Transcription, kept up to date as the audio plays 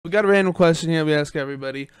We got a random question here we ask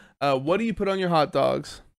everybody. What do you put on your hot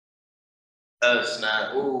dogs? Oh,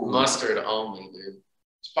 snap. Ooh. Mustard only, dude.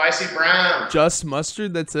 Spicy brown. Just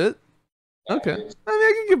mustard, that's it? Okay. I mean,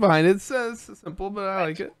 I can get behind it. It's simple, but I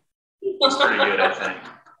like it. It's pretty good, I think.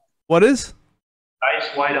 What is?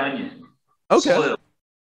 Diced white onion. Okay. Little.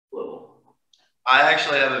 I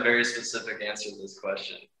actually have a very specific answer to this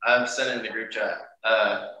question. I've sent it in the group chat.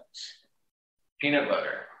 Peanut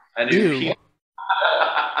butter. I do Ew.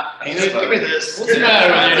 peanut Give butter. me this. What's the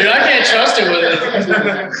matter with you, dude? I can't trust him with it.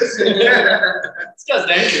 This guy's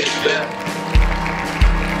dangerous. Yeah.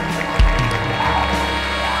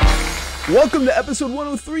 Welcome to episode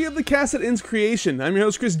 103 of the Cast That Ends Creation. I'm your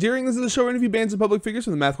host, Chris Deering. This is a show where I interview bands and public figures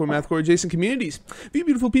from the Mathcore adjacent communities. If you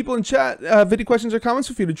beautiful people in chat have any questions or comments,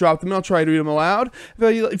 feel free to drop them and I'll try to read them aloud.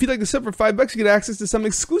 If you'd like to sub for $5, you get access to some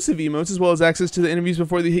exclusive emotes as well as access to the interviews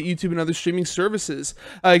before they hit YouTube and other streaming services.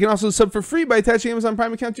 You can also sub for free by attaching Amazon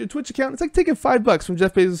Prime account to your Twitch account. It's like taking $5 from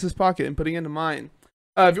Jeff Bezos' pocket and putting it into mine.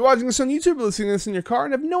 If you're watching this on YouTube or listening to this in your car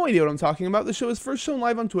and have no idea what I'm talking about, the show is first shown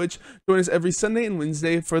live on Twitch. Join us every Sunday and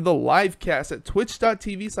Wednesday for the live cast at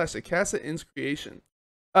twitch.tv/thecasttatenscreation.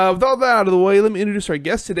 With all that out of the way, let me introduce our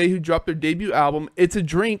guest today who dropped their debut album, It's a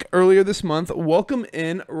Drink, earlier this month. Welcome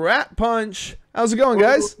in, Rat Punch. How's it going,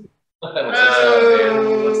 guys? What's up,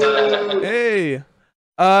 man? What's up? Hey.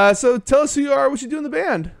 So tell us who you are, what you do in the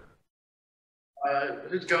band.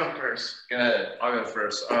 Who's going first? Go ahead. I'll go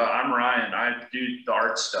first. I'm Ryan. I do the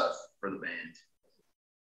art stuff for the band.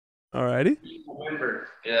 Alrighty. Member.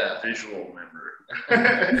 Yeah. Visual member.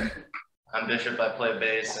 I'm Bishop. I play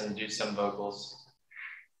bass and do some vocals.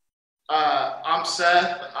 I'm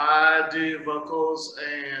Seth. I do vocals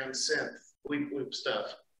and synth, loop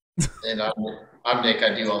stuff. And I'm Nick.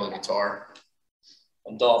 I do all the guitar.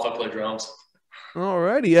 I'm Dolph. I play drums.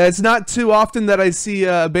 Alrighty. It's not too often that I see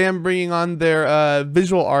a band bringing on their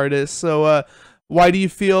visual artist. So why do you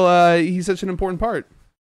feel he's such an important part?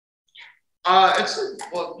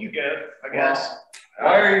 Well, you go, I guess.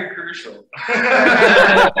 Why are you crucial?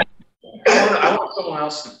 I want someone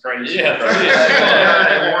else to praise you.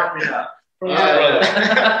 Yeah. Warm me up.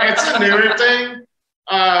 It's a newer thing,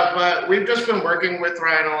 but we've just been working with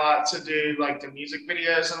Ryan a lot to do like the music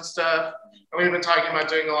videos and stuff. And we've been talking about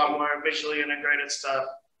doing a lot more visually integrated stuff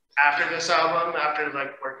after this album, after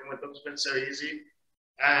like working with them has been so easy.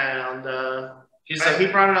 And he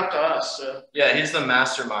brought it up to us. So. Yeah, he's the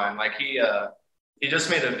mastermind. Like he just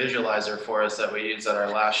made a visualizer for us that we used at our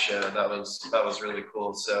last show. That was really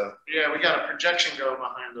cool. So Yeah, we got a projection going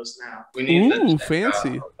behind us now. we need Ooh, to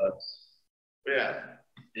fancy. Yeah.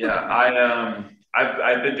 Yeah,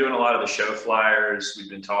 I've been doing a lot of the show flyers. We've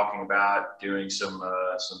been talking about doing some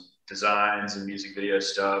designs and music video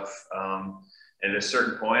stuff. And at a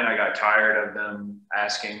certain point, I got tired of them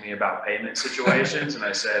asking me about payment situations. And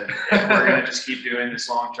I said, if we're going to just keep doing this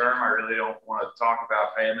long term, I really don't want to talk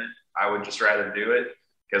about payment. I would just rather do it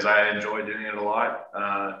because I enjoy doing it a lot.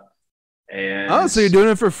 Oh, so you're doing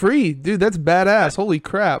it for free. Dude, that's badass. Holy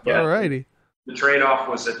crap. Yeah. Alrighty. The trade-off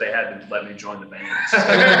was that they had to let me join the band.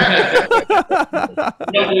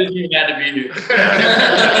 You had to be here.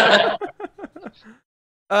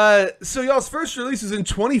 So y'all's first release was in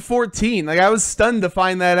 2014. Like, I was stunned to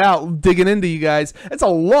find that out, digging into you guys. It's a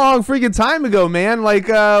long freaking time ago, man. Like,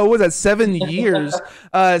 what was that, 7 years?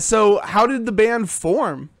 So how did the band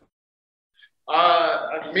form?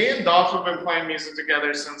 Me and Dolph have been playing music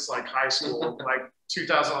together since like high school, like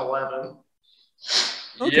 2011.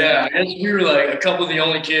 Okay. Yeah, I guess we were like a couple of the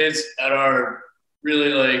only kids at our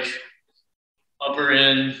really like upper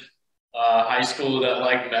end high school that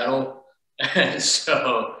liked metal. And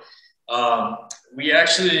so we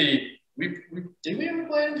actually did we ever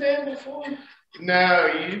play in a band before? No,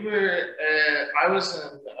 you were. I was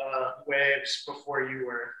in Waves before you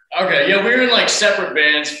were. Okay, yeah, we were in like separate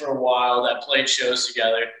bands for a while that played shows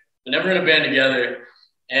together, but never in a band together.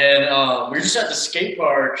 And we were just at the skate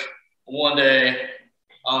park one day,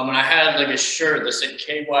 and I had like a shirt that said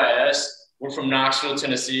KYS. We're from Knoxville,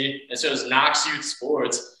 Tennessee, and so it was Knox Youth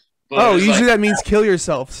Sports. Oh, usually that means kill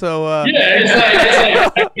yourself. So yeah,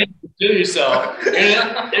 it's like kill yourself.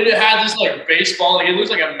 And it had this like baseball, like it looks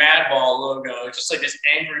like a Mad Ball logo. It's just like this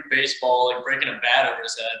angry baseball, like breaking a bat over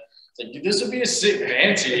his head. It's like, dude, this would be a sick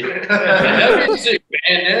band team. That would be a sick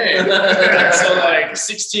band name. So like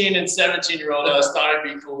 16 and 17-year-old us thought it'd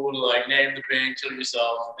be cool to like name the band Kill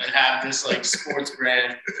Yourself and have this like sports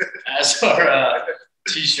brand as our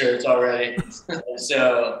t-shirts already.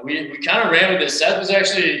 So we kind of ran with it. Seth was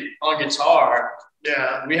actually on guitar.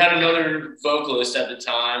 Yeah. We had another vocalist at the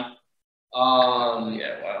time.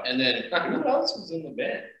 Yeah, wow. And then who else was in the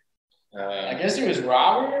band? I guess it was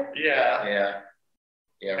Robert. Yeah. Yeah.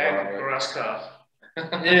 Yeah, And Robert. Gruskov.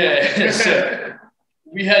 Yeah. So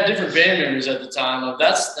we had different band members at the time.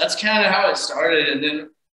 That's kind of how it started. And then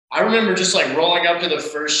I remember just like rolling up to the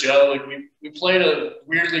first show. Like we played a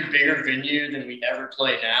weirdly bigger venue than we ever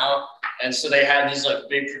play now. And so they had these like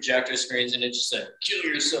big projector screens and it just said, "Kill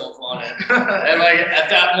yourself" on it. And like at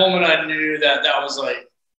that moment I knew that was like,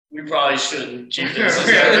 we probably shouldn't keep this.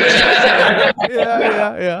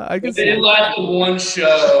 Yeah. I can see It it. lasted one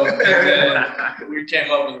show and then we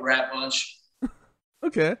came up with Rat Bunch.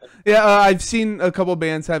 Okay. Yeah, I've seen a couple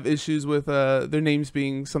bands have issues with their names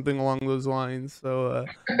being something along those lines. So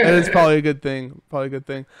that is probably a good thing.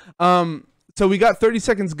 So we got 30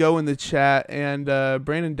 seconds go in the chat, and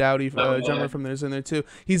Brandon Dowdy, drummer from there's in there too.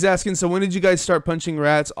 He's asking, so when did you guys start punching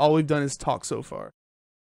rats? All we've done is talk so far.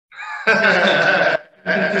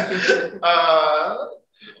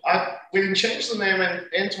 We changed the name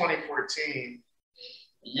in 2014.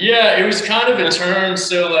 Yeah, it was kind of a turn.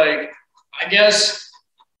 So like, I guess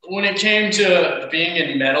when it came to being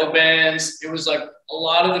in metal bands, it was like a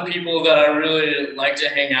lot of the people that I really like to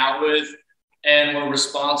hang out with and were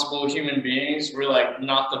responsible human beings were like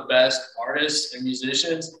not the best artists and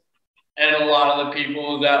musicians. And a lot of the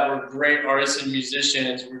people that were great artists and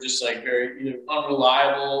musicians were just like very either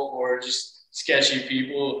unreliable or just sketchy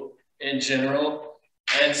people in general.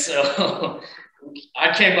 And so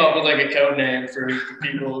I came up with like a code name for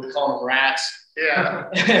people who call them rats. Yeah.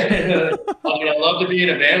 I mean, I'd love to be in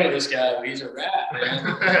a band with this guy, but he's a rat,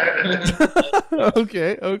 man.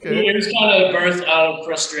 Okay. It was kind of birthed out of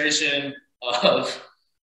frustration of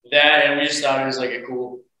that, and we just thought it was like a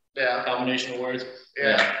cool combination of words.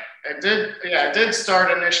 Yeah. It did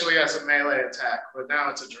start initially as a melee attack, but now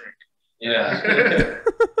it's a drink. Yeah.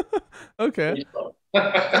 Okay.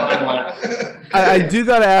 I do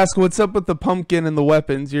gotta ask, what's up with the pumpkin and the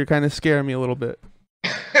weapons? You're kind of scaring me a little bit.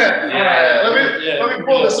 Let me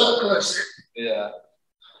pull this up closer. Yeah.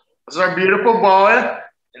 This is our beautiful boy.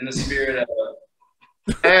 In the spirit of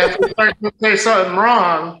And if we start to say something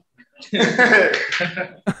wrong,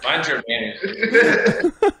 mine's your advantage.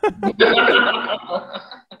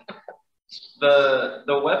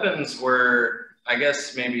 The weapons were, I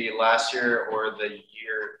guess, maybe last year or the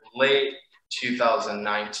year late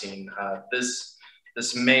 2019.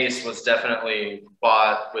 This mace was definitely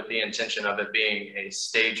bought with the intention of it being a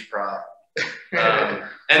stage prop.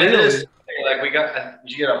 And it is like did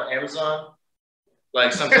you get it off Amazon?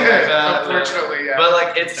 Like something like that. Unfortunately, yeah. But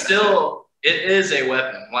like it is a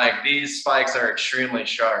weapon. Like these spikes are extremely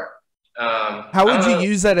sharp. How would you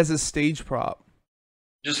use that as a stage prop?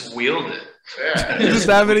 Just wield it. Yeah. You just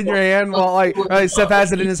have it in your hand while like Seth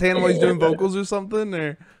has it in his hand while he's doing vocals or something,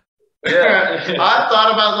 or Yeah. I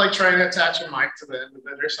thought about like trying to attach a mic to the end of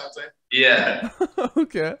it or something. Yeah.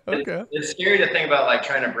 okay. It's scary to think about like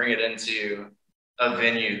trying to bring it into a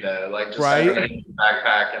venue though, like just Right. having it in your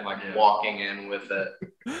backpack and like walking in with it.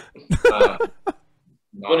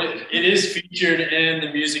 But it is featured in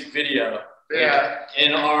the music video. Yeah.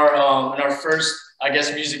 In our first, I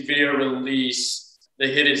guess, music video release, the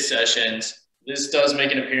Hit It sessions. This does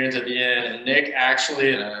make an appearance at the end, and Nick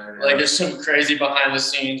actually, like, there's some crazy behind the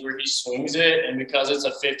scenes where he swings it, and because it's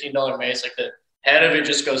a $15 mace, like the head of it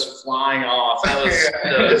just goes flying off. That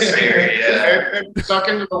was scary. Yeah. It stuck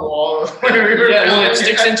into the wall. It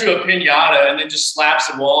sticks into a pinata and then just slaps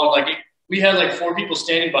the wall. And like we had like 4 people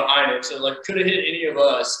standing behind it, so like could have hit any of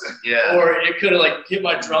us. Yeah. Or it could have like hit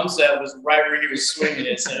my drum set was right where he was swinging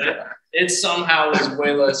it. So it somehow was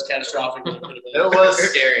way less catastrophic than it could have been. It was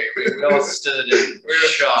scary. We all stood in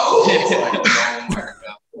shock. Like, oh my God.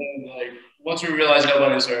 And like once we realized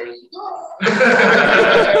nobody was hurt.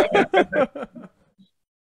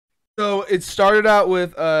 So it started out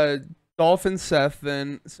with Dolph and Seth.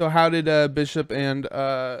 Then, so how did Bishop and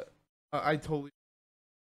here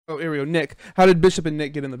we go. Nick. How did Bishop and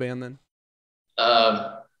Nick get in the band then?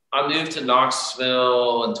 I moved to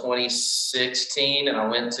Knoxville in 2016, and I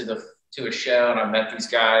went to a show, and I met these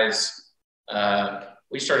guys.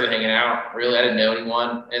 We started hanging out. Really, I didn't know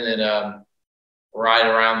anyone, and then right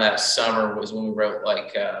around that summer was when we wrote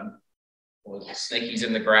like was it Snickies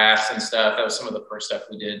in the Grass and stuff. That was some of the first stuff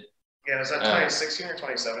we did. Yeah, was that 2016 or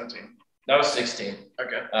 2017? That was 16.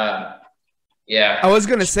 Okay. Yeah. I was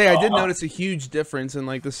gonna say I did notice a huge difference in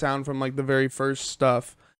like the sound from like the very first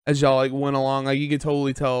stuff as y'all like went along. Like you could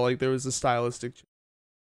totally tell like there was a stylistic change.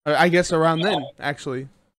 I guess around then actually.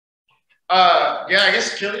 Yeah, I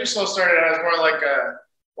guess Kill Yourself started out as more like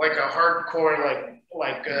a hardcore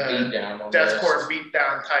deathcore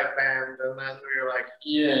beatdown type band, and then we were like,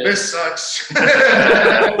 Yeah. this sucks.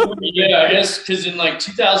 Yeah, I guess because in like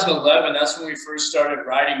 2011, that's when we first started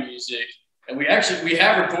writing music. And we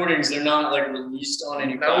have recordings. They're not like released on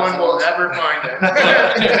any. No one will ever find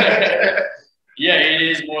it. Yeah, it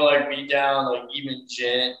is more like beat down, like even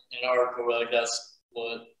gent and hardcore. Like that's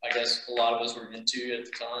what I guess a lot of us were into at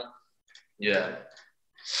the time. Yeah.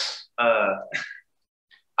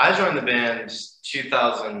 I joined the band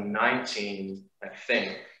 2019, I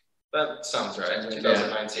think. That sounds right.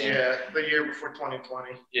 2019. Yeah, the year before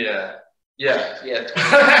 2020. Yeah. Yeah.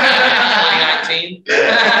 2019.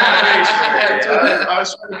 I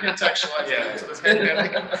was trying to contextualize it to the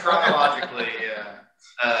pandemic. Chronologically, yeah.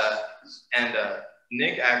 And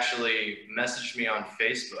Nick actually messaged me on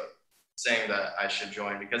Facebook saying that I should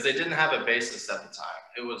join because they didn't have a bassist at the time.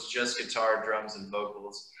 It was just guitar, drums, and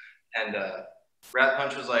vocals. And Rat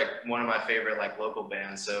Punch was like one of my favorite like local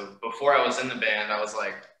bands. So before I was in the band, I was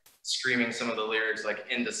like screaming some of the lyrics like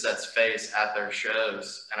into Seth's face at their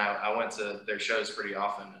shows. And I went to their shows pretty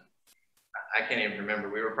often. I can't even remember.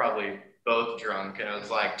 We were probably both drunk and it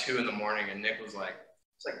was like 2 in the morning and Nick was like,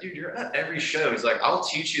 it's like, dude, you're at every show. He's like, I'll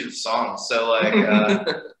teach you the songs. So like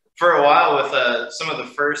for a while with some of the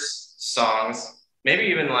first songs, maybe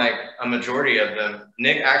even like a majority of them,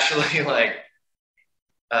 Nick actually like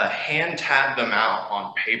hand tabbed them out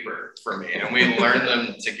on paper for me and we learned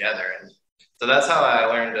them together. And so that's how I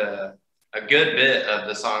learned a good bit of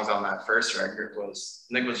the songs on that first record. Was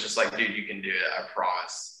Nick was just like, dude, you can do it, I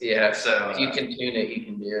promise. Yeah, so if you can tune it, you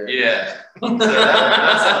can do it. Yeah. So that's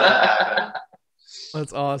how that happened.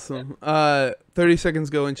 That's awesome. 30 seconds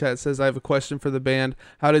go in chat says, I have a question for the band.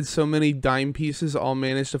 How did so many dime pieces all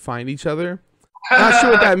manage to find each other? Not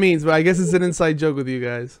sure what that means, but I guess it's an inside joke with you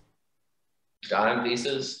guys. Dime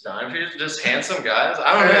pieces? Just handsome guys.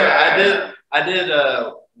 I don't know. I did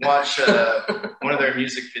watch one of their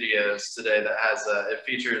music videos today that has it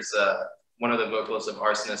features one of the vocalists of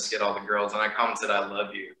Arsonist Get All the Girls, and I commented, I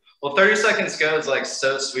love you. Well, 30 Seconds Go is like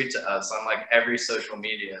so sweet to us on like every social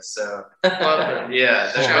media. So Love them.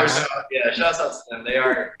 yeah, shouts out to them. They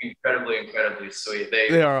are incredibly sweet.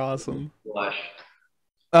 They are awesome. Blush.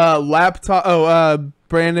 Laptop. Oh,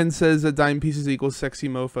 Brandon says that dime pieces equals sexy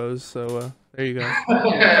mofos. So there you go.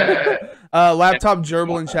 Laptop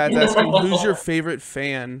Gerbil in chat asking, who's your favorite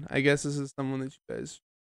fan? I guess this is someone that you guys.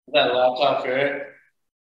 That laptop fan.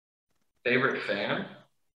 Favorite fan?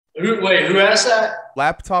 Who asked that?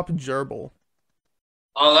 Laptop Gerbil.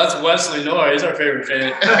 Oh, that's Wesley Noy. He's our favorite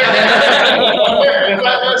fan.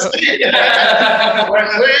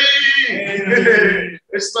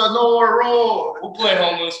 It's the Noah roll. We'll play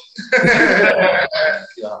homeless.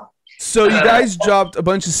 So you guys dropped a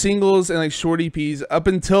bunch of singles and like short EPs up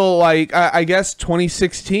until like I guess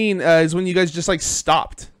 2016 is when you guys just like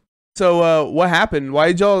stopped. So what happened? Why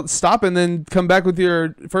did y'all stop and then come back with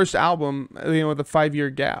your first album, with a 5-year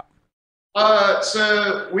gap?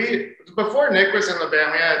 So before Nick was in the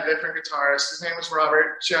band, we had a different guitarist. His name was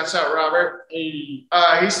Robert. Shouts out Robert.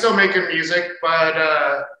 He's still making music, but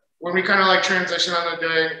when we kind of like transitioned on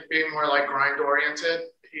to being more like grind oriented,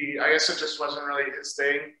 I guess it just wasn't really his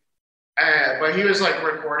thing. But he was like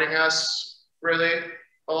recording us really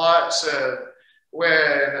a lot. So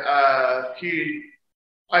when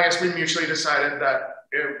I guess we mutually decided that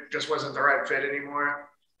it just wasn't the right fit anymore.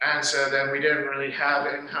 And so then we didn't really have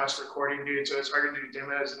in-house recording dude, so it's hard to do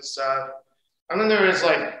demos and stuff. And then there was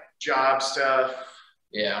like job stuff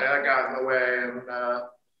that got in the way. And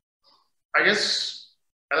I guess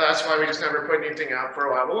that's why we just never put anything out for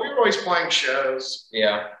a while. But we were always playing shows.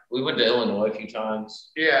 Yeah, we went to Illinois a few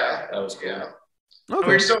times. Yeah. That was cool. Yeah. Okay.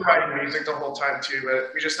 We were still writing music the whole time too,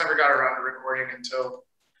 but we just never got around to recording until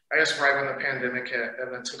I guess right when the pandemic hit,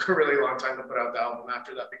 and it took a really long time to put out the album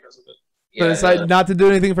after that because of it. So decided not to do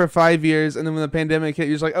anything for 5 years, and then when the pandemic hit,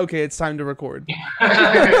 you're just like, okay, it's time to record. To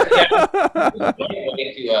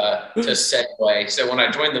segue. So when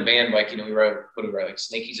I joined the band, like, we wrote, what did we write? Like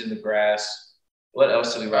Snakies in the Grass. What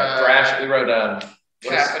else did we write? Thrash. We wrote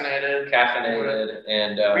Caffeinated,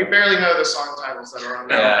 and we barely know the song titles that are on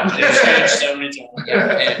there. Yeah, it's changed so many times.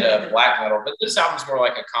 and Black Metal. But this album's more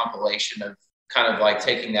like a compilation of kind of like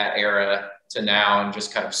taking that era to now and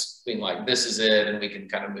just kind of being like, this is it, and we can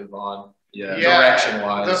kind of move on. Direction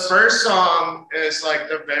wise. The first song is like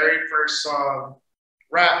the very first song.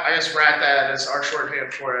 I guess Rat Dad is our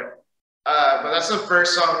shorthand for it. But that's the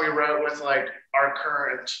first song we wrote with like our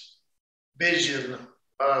current vision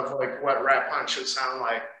of like what Rat Punch should sound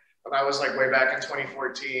like. And that was like way back in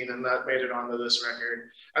 2014, and that made it onto this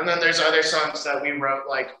record. And then there's other songs that we wrote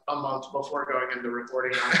like a month before going into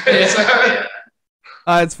recording on it.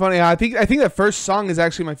 It's funny. I think that first song is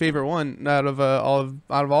actually my favorite one out of all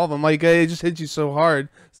of them. Like it just hits you so hard.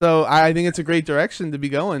 So I think it's a great direction to be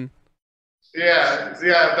going. Yeah,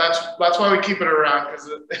 that's why we keep it around because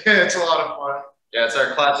it's a lot of fun. Yeah, it's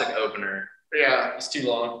our classic opener. Yeah. It's too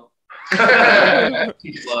long.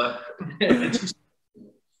 Too slow.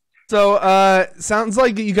 So, sounds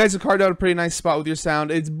like you guys have carved out a pretty nice spot with your sound.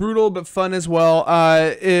 It's brutal but fun as well.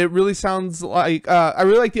 It really sounds like I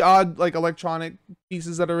really like the odd like electronic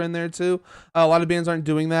pieces that are in there too. A lot of bands aren't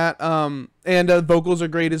doing that. And vocals are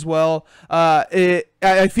great as well.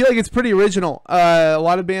 I feel like it's pretty original. A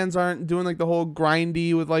lot of bands aren't doing like the whole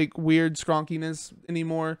grindy with like weird skronkiness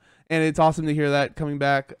anymore, and it's awesome to hear that coming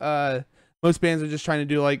back. Most bands are just trying to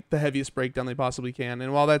do like the heaviest breakdown they possibly can,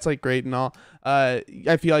 and while that's like great and all,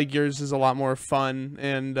 I feel like yours is a lot more fun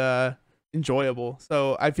and enjoyable.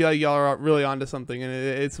 So I feel like y'all are really onto something, and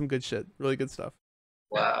it's some good shit, really good stuff.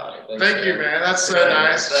 Wow. Thank you, man. That's so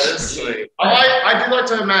nice. That is sweet. I do like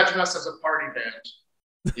to imagine us as a party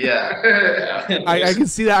band. Yeah. I can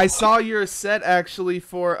see that. I saw your set actually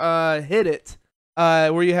for Hit It.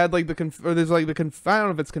 Where you had like there's like I don't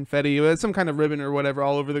know if it's confetti, but it's some kind of ribbon or whatever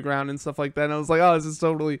all over the ground and stuff like that. And I was like, oh, this is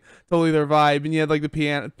totally their vibe. And you had like the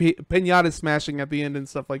pinata smashing at the end and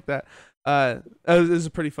stuff like that. It was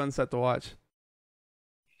a pretty fun set to watch.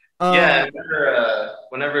 Yeah, I remember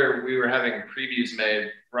whenever we were having previews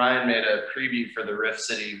made, Ryan made a preview for the Rift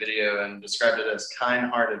City video and described it as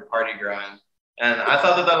kind-hearted party grind. And I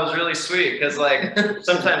thought that was really sweet because like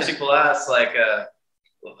sometimes people ask like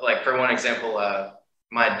for one example,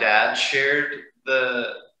 my dad shared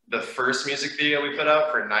the first music video we put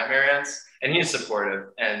out for Nightmare Ants, and he's supportive,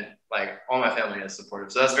 and like all my family is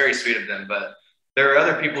supportive, so that's very sweet of them. But there are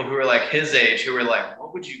other people who are like his age who were like,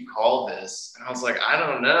 "What would you call this?" And I was like, "I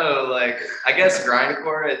don't know. Like, I guess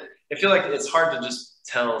grindcore." I feel like it's hard to just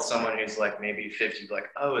tell someone who's like maybe 50, like,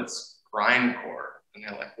 "Oh, it's grindcore." And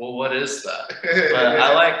they're like, well, what is that? But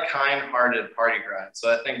I like kind-hearted party grind, so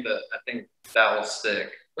I think that will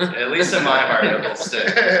stick. At least in my heart, it will stick.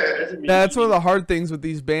 That's one of the hard things with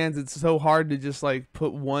these bands. It's so hard to just like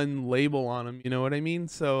put one label on them. You know what I mean?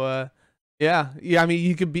 So, yeah. I mean,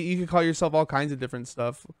 you could call yourself all kinds of different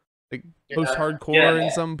stuff, like post-hardcore in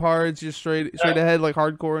some parts, just straight ahead like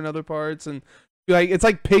hardcore in other parts, and like it's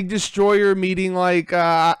like Pig Destroyer meeting like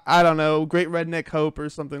I don't know, Great Redneck Hope or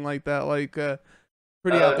something like that. Like.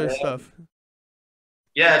 Pretty out there stuff.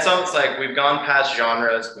 Yeah, it's almost like we've gone past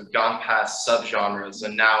genres, we've gone past subgenres,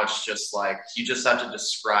 and now it's just like you just have to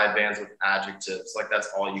describe bands with adjectives. Like that's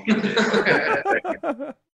all you can do.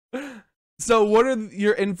 So, what are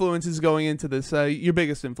your influences going into this? Your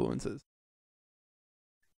biggest influences?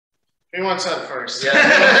 Who wants that first? Yeah.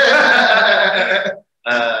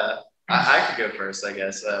 I could go first, I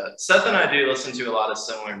guess. Seth and I do listen to a lot of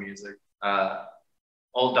similar music.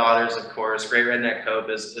 Old Daughters, of course. Great Redneck Hope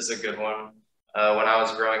is a good one. When I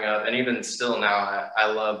was growing up, and even still now,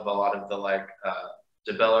 I love a lot of the like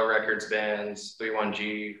DeBello Records bands,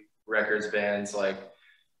 31G Records bands. Like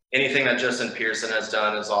anything that Justin Pearson has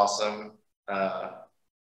done is awesome.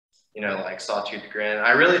 Like Sawtooth Grin.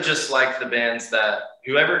 I really just like the bands that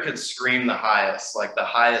whoever could scream the highest, like the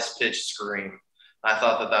highest pitched scream. I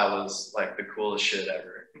thought that was like the coolest shit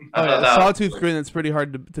ever. Sawtooth Grin, that's pretty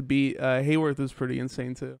hard to beat. Hayworth was pretty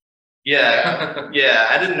insane too. Yeah,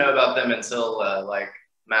 I didn't know about them until like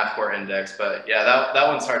Mathcore Index, but yeah, that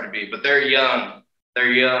one's hard to beat. But they're young,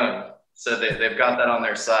 so they've got that on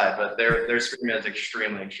their side. But their scream is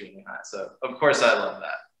extremely high. So of course I love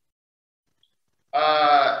that.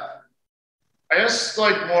 I guess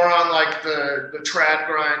like more on like the trad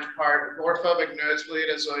grind part. Agoraphobic Nosebleed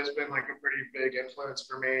has always been like a pretty big influence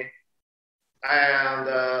for me. And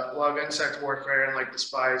love Insect Warfare and like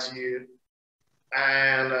Despise You.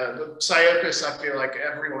 And the Psyopus, I feel like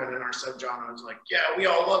everyone in our subgenre is like, yeah, we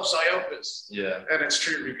all love Psyopus. Yeah. And it's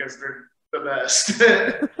true because they're the best.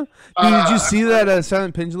 Did you see that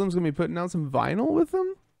Silent Pendulum's going to be putting out some vinyl with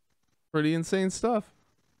them? Pretty insane stuff.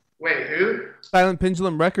 Wait, who? Silent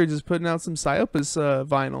Pendulum Records is putting out some Psyopus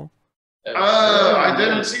vinyl. Oh, I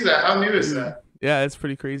didn't see that. How new is that? Yeah, it's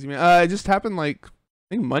pretty crazy, man. It just happened like, I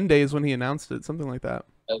think Monday is when he announced it, something like that.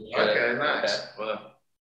 Okay, nice. Okay. Well,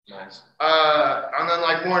 nice. And then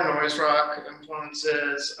like more noise rock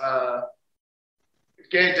influences.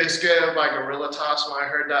 Gay Disco by Gorilla Toss. When I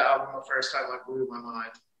heard that album the first time, like blew my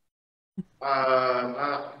mind.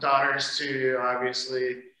 Daughters too,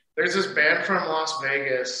 obviously. There's this band from Las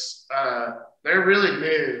Vegas. They're really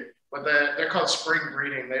new, but they're called Spring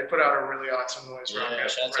Breeding. They put out a really awesome noise rock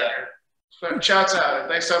record. Shouts out. If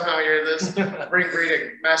they somehow hear this, Spring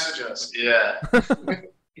Breeding, message us. Yeah.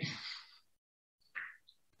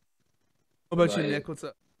 What about you, Nick? What's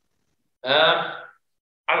up? I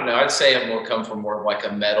don't know. I'd say I'm more come from more of like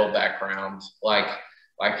a metal background. Like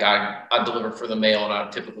like I deliver for the mail, and I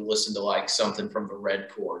typically listen to like something from the Red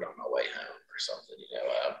Chord on my way home or something, you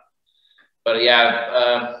know. But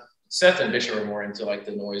yeah, Seth and Bishop are more into like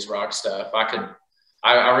the noise rock stuff.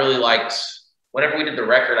 I really liked, whenever we did the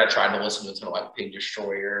record, I tried to listen to a ton of like Pig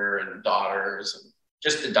Destroyer and Daughters, and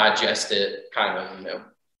just to digest it, kind of, you know,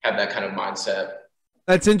 have that kind of mindset.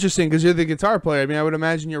 That's interesting because you're the guitar player. I mean, I would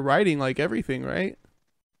imagine you're writing like everything, right?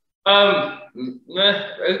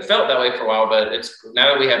 It felt that way for a while, but it's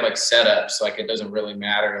now that we have like setups, like it doesn't really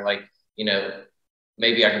matter. Like, you know,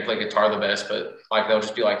 maybe I can play guitar the best, but like they'll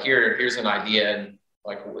just be like, here's an idea, and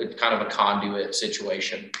like it's kind of a conduit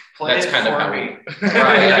situation. That's kind of how we,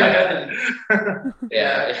 right?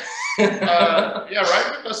 Yeah. Yeah,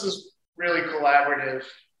 writing with us is really collaborative.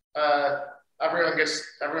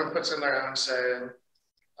 Everyone puts in their own say, and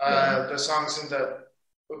the songs end up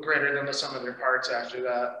greater than the sum of their parts after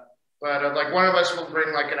that. But like one of us will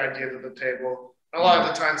bring like an idea to the table. A lot of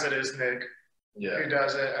the times it is Nick who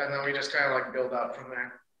does it, and then we just kind of like build up from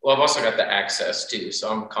there. Well, I've also got the access too, so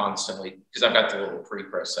I'm constantly, because I've got the little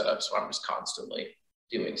pre-pro setup, so I'm just constantly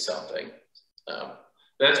doing something. But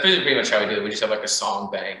that's pretty much how we do it. We just have like a song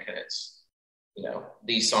bank, and it's, you know,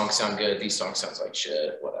 these songs sound good, these songs sounds like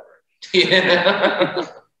shit, whatever.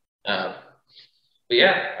 But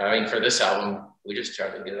yeah, I mean, for this album, we just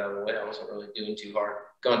tried to get it out of the way. I wasn't really going too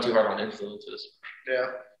hard on influences. Yeah.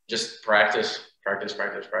 Just practice.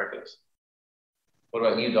 What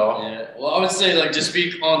about you, Doll? Yeah. Well, I would say, like, to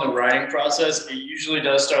speak on the writing process, it usually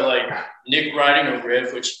does start like Nick writing a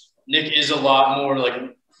riff, which Nick is a lot more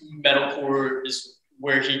like metalcore is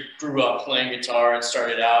where he grew up playing guitar and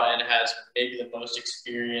started out, and has maybe the most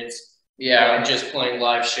experience. Yeah, just playing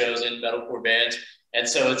live shows in metalcore bands, and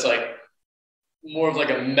so it's like more of like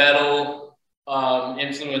a metal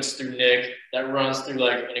influence through Nick that runs through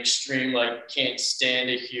like an extreme, like can't stand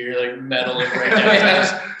to hear like metal and breakdown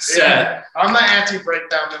set. Yeah, I'm the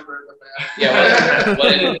anti-breakdown member of the band.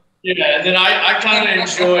 Yeah, yeah, and then I kind of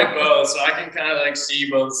enjoy both, so I can kind of like see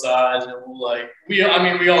both sides, and we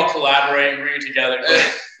all collaborate and bring it together.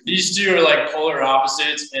 But these two are like polar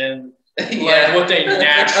opposites, and like what they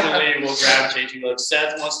naturally will gravitate to. Like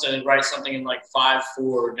Seth wants to write something in like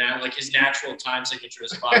 5/4 now, like his natural time signature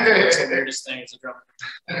is 5/4. It's the weirdest thing as a drummer.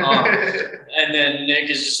 And then Nick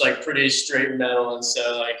is just like pretty straight metal, and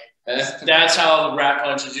so like that's how the Rat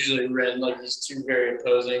Punch is usually written, like these two very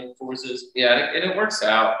opposing forces. Yeah, and it works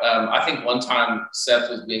out. I think one time Seth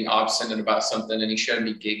was being obstinate about something, and he showed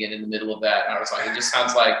me gigging in the middle of that, and I was like, it just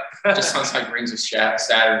sounds like Rings of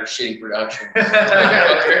Saturn, shitty production.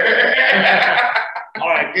 All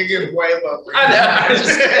right, Giggin way above. I know.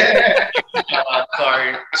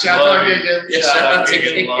 Sorry. Shout out Giggin. Yeah, shout out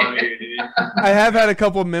Giggin. I have had a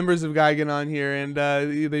couple members of Geigen on here, and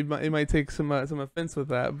they might take some offense with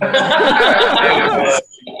that. But. Yeah.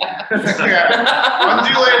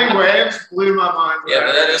 Undulating waves blew my mind. Yeah,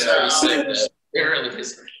 but that is pretty sick. It really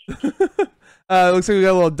is. Looks like we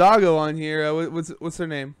got a little doggo on here. What's her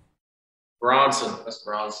name? Bronson. That's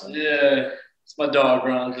Bronson. Yeah, it's my dog,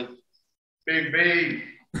 Bronson. Big B.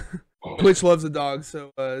 Twitch loves a dog,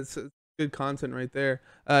 so it's good content right there.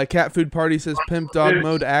 Cat Food Party says pimp dog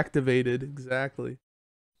mode activated. Exactly.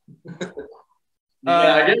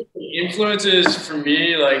 Yeah, I guess the influences for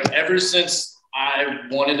me, like ever since I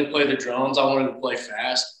wanted to play the drums, I wanted to play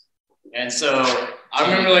fast. And so I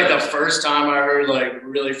remember like the first time I heard like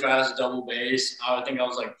really fast double bass, I think I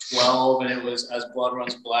was like 12, and it was As Blood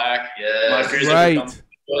Runs Black. Yeah. My fears right.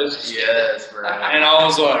 Yes, bro. And I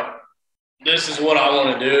was like, this is what I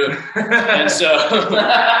want to do. And so for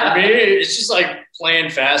me, it's just like playing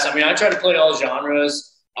fast. I mean, I try to play all genres.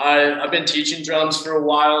 I've been teaching drums for a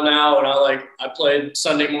while now, and I played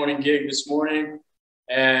Sunday morning gig this morning,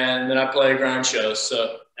 and then I play grind shows.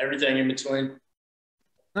 So everything in between.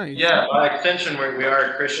 Nice. Yeah, by extension, we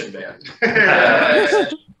are a Christian band.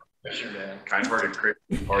 Christian band. Kind-hearted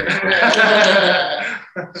Christian party.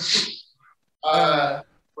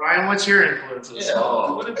 Ryan, what's your influences? Yeah.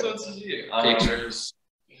 What influences you? Pictures.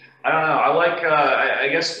 I don't know. I like. I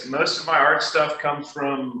guess most of my art stuff comes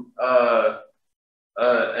from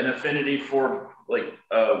an affinity for like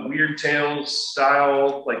Weird Tales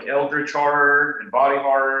style, like Eldritch horror and body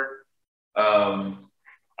horror.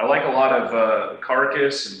 I like a lot of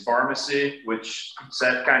Carcass and Pharmacy, which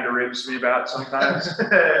Seth kind of rips me about sometimes.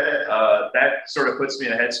 That sort of puts me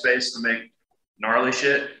in a headspace to make gnarly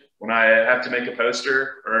shit when I have to make a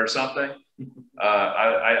poster or something.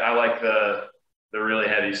 I like the really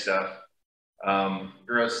heavy stuff.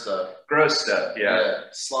 Gross stuff. Gross stuff, yeah.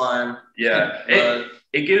 Slime. Yeah.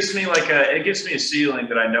 It gives me a ceiling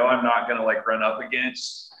that I know I'm not gonna like run up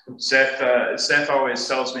against. Seth always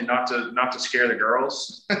tells me not to scare the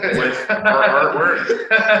girls with our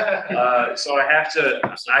artwork. So I have to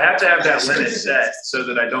have that limit set so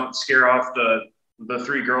that I don't scare off the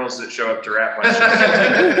 3 girls that show up to rap my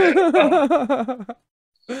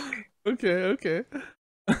show. Okay.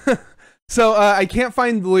 So I can't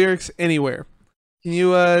find the lyrics anywhere. Can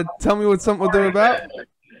you tell me what they're about?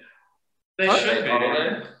 They should be.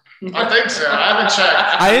 I think so. I haven't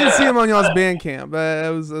checked. I didn't see them on y'all's Bandcamp. That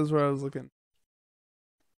was where I was looking.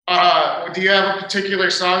 Do you have a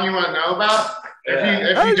particular song you want to know about? If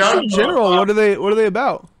you Just don't, in general, what are they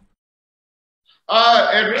about?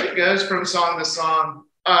 It really goes from song to song.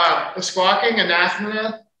 The Squawking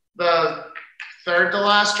Anathema, the third to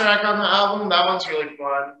last track on the album, that one's really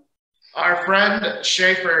fun. Our friend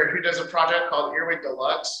Schaefer, who does a project called Earwig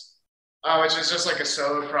Deluxe, which is just like a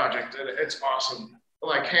solo project. It's awesome.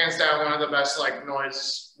 Like hands down one of the best like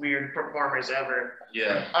noise weird performers ever.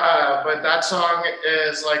 Yeah. But that song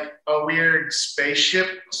is like a weird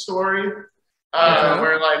spaceship story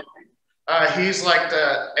where like he's like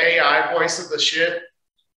the AI voice of the ship,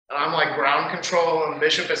 and I'm like ground control, and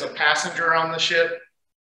Bishop is a passenger on the ship.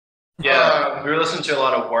 Yeah, we were listening to a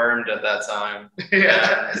lot of Wormed at that time.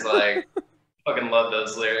 Yeah, it's like fucking love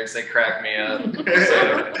those lyrics. They crack me up.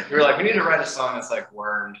 So we were like, we need to write a song that's like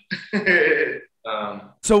Wormed.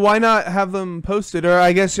 So why not have them posted? Or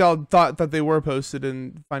I guess y'all thought that they were posted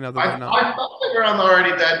and find out that they're not. I thought they were on the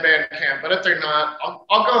Already Dead Bandcamp, but if they're not, I'll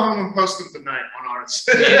go home and post them tonight on ours.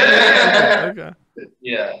 Okay.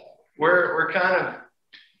 Yeah, we're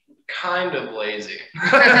kind of lazy.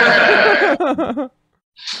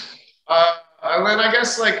 And then I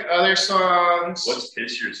guess like other songs. What's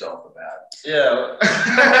Piss Yourself about? Yeah.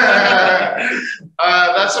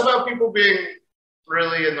 That's about people being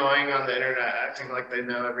really annoying on the internet, acting like they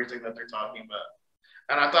know everything that they're talking about.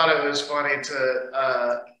 And I thought it was funny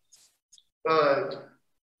to,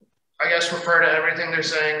 I guess, refer to everything they're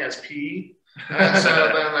saying as pee. And so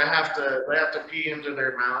then they have to pee into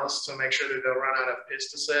their mouths to make sure they don't run out of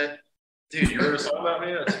piss to say. Dude, you heard a song about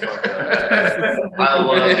me? That's fucked up. I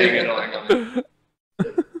love being annoying on it.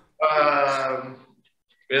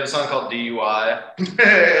 We have a song called DUI.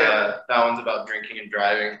 That one's about drinking and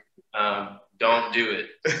driving. Don't do it.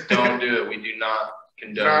 Don't do it. We do not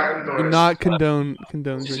condone. Do not condone drinking.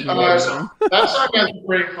 That song has a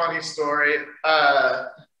pretty funny story.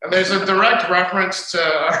 And there's a direct reference to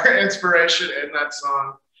our inspiration in that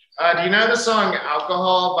song. Do you know the song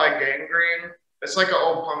Alcohol by Gangrene? It's like an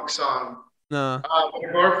old punk song. No.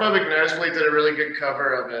 Agoraphobic Nosebleed did a really good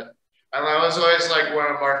cover of it. And that was always like one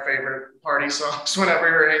of our favorite party songs whenever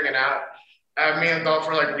we were hanging out. And me and Dolph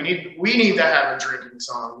were like, we need to have a drinking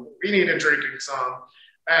song. We need a drinking song.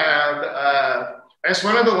 And I guess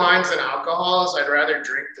one of the lines in Alcohol is I'd rather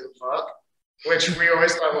drink than fuck, which we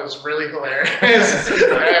always thought was really hilarious. And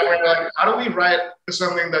we're like, how do we write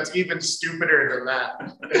something that's even stupider than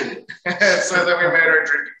that? So then we made our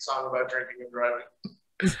drinking song about drinking and driving.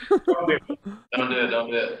 Don't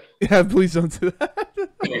do it. Yeah, please don't do that.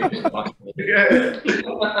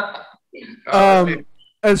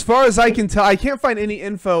 As far as I can tell, I can't find any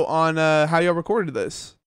info on how y'all recorded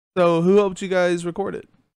this. So who helped you guys record it?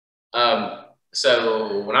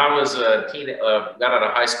 So when I was a teen, got out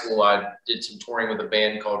of high school, I did some touring with a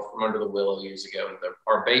band called From Under the Willow years ago.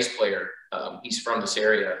 Our bass player, he's from this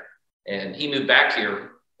area, and he moved back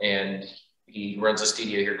here, and he runs a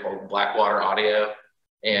studio here called Blackwater Audio,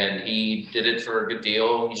 and he did it for a good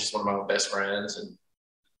deal. He's just one of my best friends, and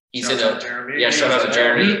he's shout out to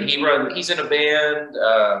Jeremy. He's in a band,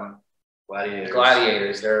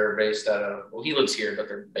 Gladiators. They're based out of, well, he lives here, but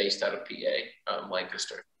they're based out of PA,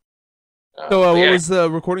 Lancaster. So what was the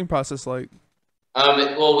recording process like?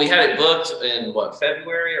 We had it booked in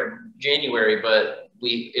February or January, but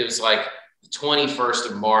it was like the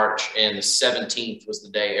 21st of March, and the 17th was the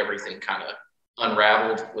day everything kind of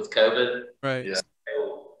unraveled with COVID. Right. Yeah. So,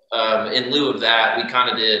 in lieu of that, we kind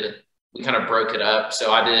of broke it up.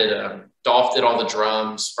 So I did, Dolph did all the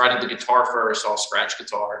drums. Or I did the guitar first, all scratch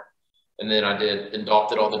guitar, and then Dolph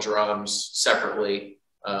did all the drums separately,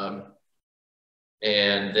 and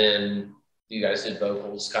then you guys did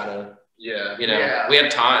vocals, kind of. Yeah. We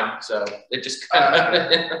had time, so it just kind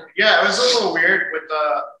of. Yeah, it was a little weird with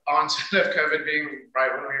the onset of COVID being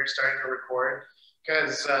right when we were starting to record,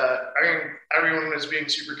 because everyone was being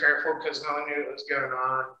super careful because no one knew what was going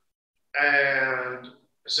on, and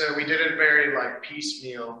so we did it very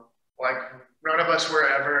piecemeal. Like none of us were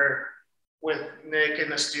ever with Nick in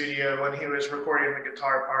the studio when he was recording the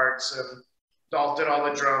guitar parts, and Dolph did all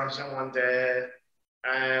the drums in one day.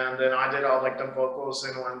 And then I did all the vocals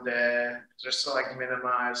in one day just to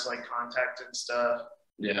minimize contact and stuff.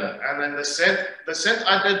 Yeah. And then the synth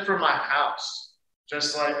I did for my house.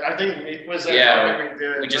 Just like, I think Meek was there Yeah, helping me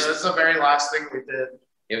do it. we just- That's the very last thing we did.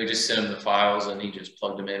 Yeah, we just sent him the files and he just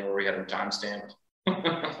plugged them in where we had them timestamped.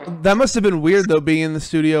 That must have been weird though, being in the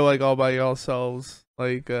studio like all by yourselves,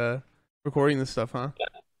 like recording this stuff, huh?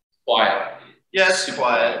 Quiet. Yeah, it's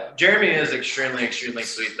quiet. Jeremy is extremely, extremely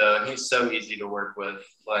sweet though, and he's so easy to work with.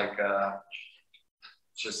 Like,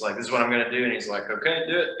 it's just like, this is what I'm gonna do, and he's like, okay,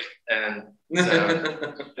 do it. And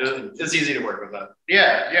so it's easy to work with that.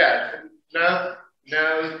 Yeah.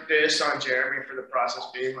 No diss on Jeremy for the process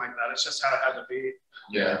being like that. It's just how it had to be.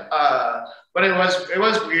 Yeah. But it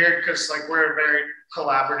was weird because like we're a very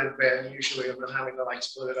collaborative band usually, and then having to like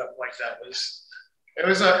split it up like that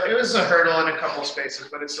was a hurdle in a couple spaces,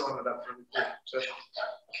 but it still ended up really cool. So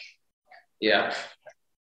Yeah.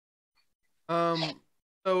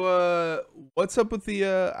 So what's up with the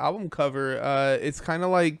album cover? It's kind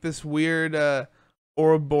of like this weird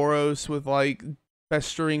Ouroboros with like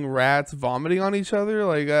festering rats vomiting on each other.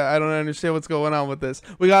 Like I don't understand what's going on with this.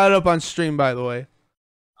 We got it up on stream, by the way.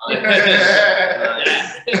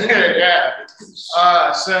 yeah.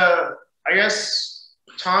 So I guess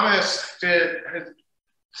Thomas did.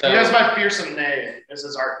 He has my Fearsome Knave as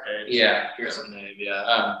his art page. Yeah. Fearsome Knave,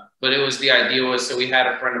 yeah. But it was, the idea was, so we had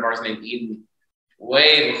a friend of ours named Eden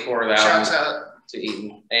way before the album. Shouts out. To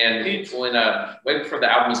Eden. And when way before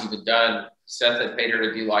the album was even done, Seth had paid her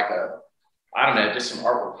to do like I don't know, just some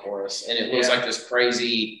artwork for us. And it was like this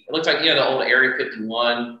crazy, it looked like, the old Area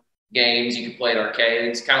 51 games you could play at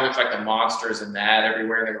arcades. Kind of looked like the monsters in that.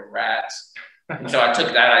 Everywhere there were rats. And so I took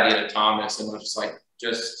that idea to Thomas and was just like,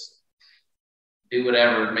 just do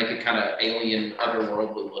whatever, make it kind of alien,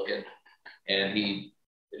 otherworldly looking. And he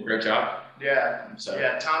did a great job. Yeah. So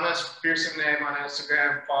Yeah, Thomas, Fearsome Name on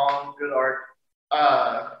Instagram, follow him, good art.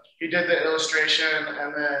 He did the illustration,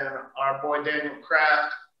 and then our boy Daniel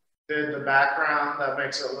Kraft did the background that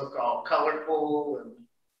makes it look all colorful and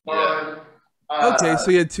fun. Okay,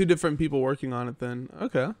 so you had two different people working on it then.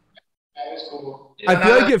 Okay. That was cool. I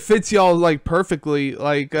feel like it fits y'all like perfectly.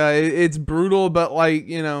 Like it's brutal, but like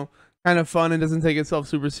kind of fun and doesn't take itself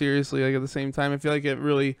super seriously. Like at the same time, I feel like it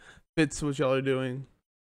really fits what y'all are doing.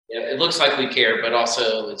 yeah, it looks like we care, but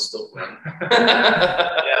also it's still fun.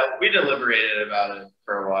 Yeah, we deliberated about it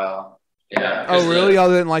for a while. Yeah. Oh, really? Y'all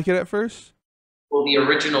didn't like it at first? Well,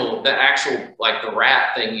 the actual, like the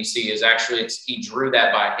rat thing you see is actually, he drew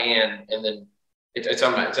that by hand, and then it's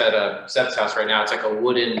at Seth's house right now. It's like a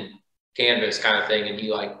wooden canvas kind of thing, and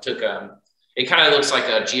he like took it kind of looks like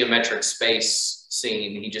a geometric space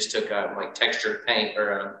scene. He just took like textured paint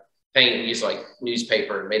or paint and used like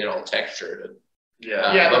newspaper and made it all textured.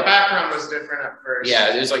 Yeah, the background was different at first.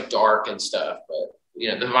 Yeah, it was like dark and stuff, but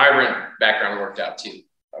the vibrant background worked out too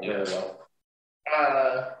really well.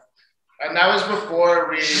 And that was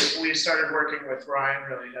before we started working with Ryan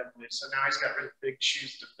really heavily. So now he's got really big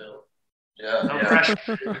shoes to fill. Yeah. No Yeah. pressure.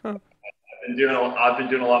 I've been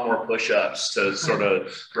doing a lot more push-ups to sort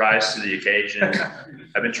of rise to the occasion.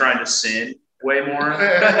 I've been trying to sin way more.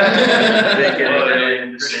 I've been getting really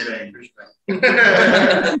into sinning.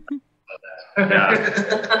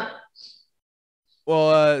 Yeah.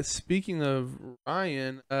 Well, speaking of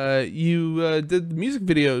Ryan, you did music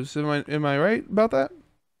videos. Am I right about that?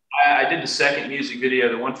 I did the second music video,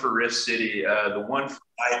 the one for Rift City. The one for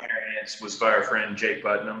My Parents was by our friend Jake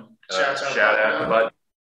Putnam. Shout Shout out to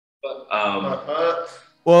Putnam.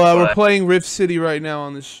 Well, we're But- playing Rift City right now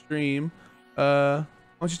on the stream. Why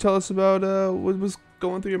don't you tell us about what was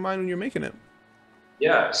going through your mind when you're making it?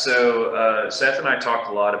 Yeah, so Seth and I talked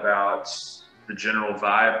a lot about the general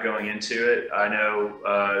vibe going into it. I know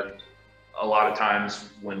a lot of times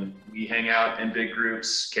when we hang out in big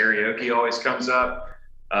groups, karaoke always comes up.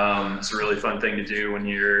 It's a really fun thing to do when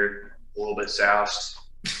you're a little bit soused.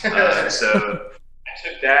 So I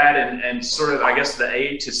took that and sort of, I guess the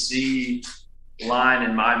A to C line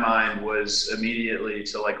in my mind was immediately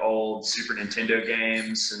to like old Super Nintendo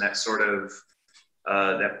games and that sort of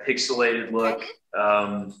that pixelated look.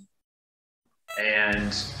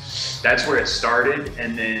 And that's where it started.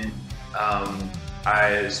 And then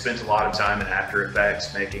I spent a lot of time in After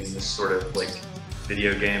Effects making this sort of like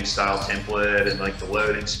video game style template and like the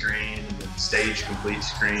loading screen and the stage complete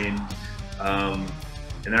screen.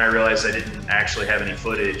 And then I realized I didn't actually have any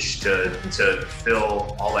footage to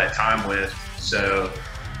fill all that time with. So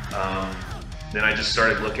then I just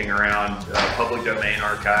started looking around public domain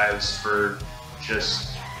archives for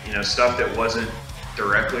just, stuff that wasn't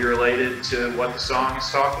directly related to what the song is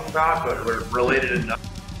talking about, but related enough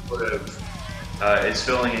sort of it's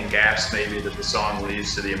filling in gaps maybe that the song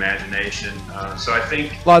leaves to the imagination. So I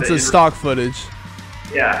think Lots of stock footage.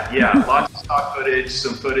 Yeah, lots of stock footage,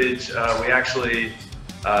 some footage. We actually,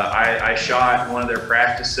 I shot one of their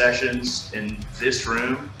practice sessions in this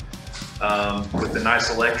room with a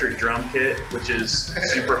nice electric drum kit, which is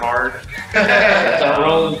super hard.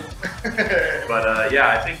 But yeah,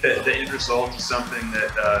 I think that the end result is something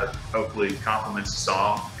that hopefully complements the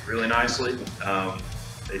song really nicely.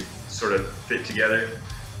 They sort of fit together,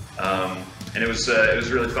 and it was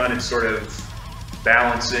really fun. It's sort of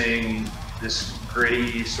balancing this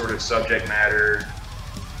gritty sort of subject matter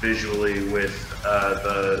visually with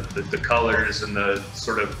the colors and the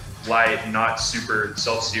sort of light, not super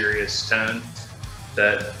self-serious tone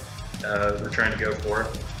that we're trying to go for.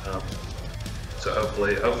 So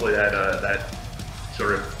hopefully that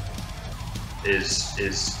sort of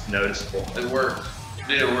is noticeable. It worked.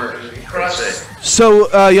 It worked. So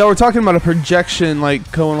y'all were talking about a projection,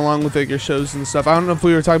 like going along with like your shows and stuff. I don't know if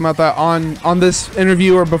we were talking about that on this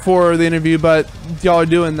interview or before the interview, but y'all are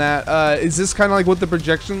doing that. Is this kind of like what the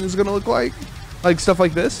projection is going to look like stuff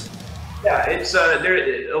like this? Yeah, it's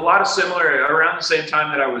there a lot of similar. Around the same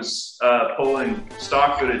time that I was pulling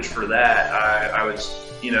stock footage for that, I was,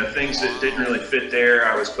 things that didn't really fit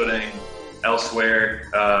there, I was putting elsewhere,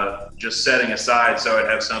 just setting aside so I'd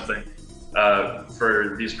have something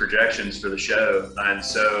for these projections for the show. And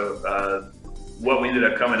so what we ended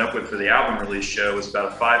up coming up with for the album release show was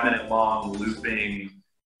about a 5-minute long looping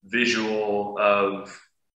visual of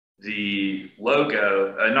the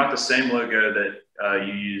logo, not the same logo that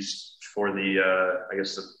you used for the, I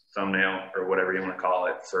guess the thumbnail or whatever you want to call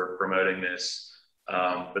it for promoting this.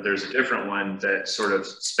 But there's a different one that sort of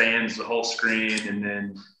spans the whole screen. And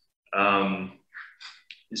then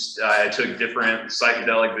I took different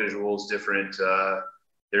psychedelic visuals,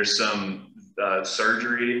 there's some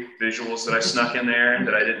surgery visuals that I snuck in there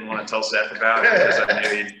that I didn't want to tell Seth about because I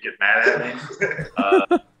knew he'd get mad at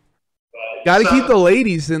me. Got to keep the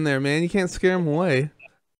ladies in there, man. You can't scare them away.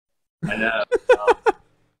 I know.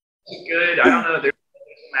 Good. I don't know. There's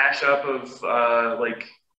a mashup of like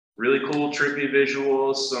really cool, trippy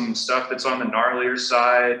visuals, some stuff that's on the gnarlier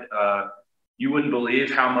side. You wouldn't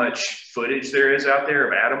believe how much footage there is out there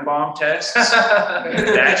of atom bomb tests.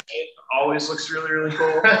 That shit always looks really, really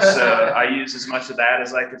cool. So I use as much of that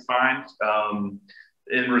as I could find.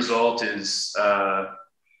 End result is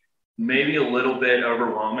maybe a little bit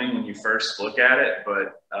overwhelming when you first look at it,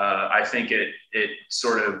 but I think it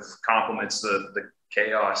sort of complements the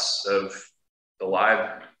chaos of the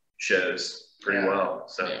live shows pretty well.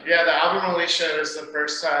 So yeah, the album release show is the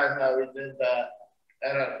first time that we did that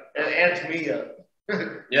at Anthemia.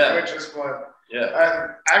 Yeah, which is fun.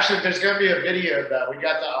 Yeah. Actually, there's gonna be a video of that. We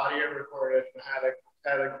got the audio recorded and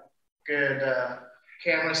had a good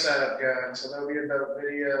camera setup going, so there'll be a dope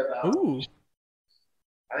video of that. Ooh.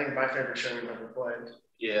 I think my favorite show we've ever played.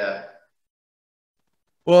 Yeah.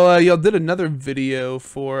 Well, y'all did another video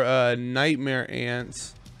for Nightmare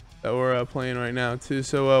Ants that we're playing right now too.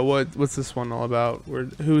 So what's this one all about?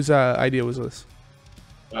 Whose idea was this?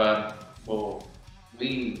 Well,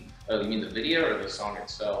 you mean the video or the song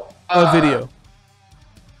itself? Video.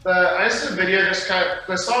 I guess the video just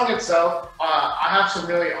the song itself, I have some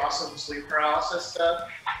really awesome sleep paralysis stuff.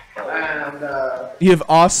 And you have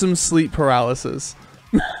awesome sleep paralysis.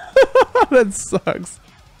 That sucks.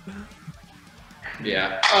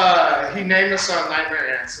 Yeah. He named the song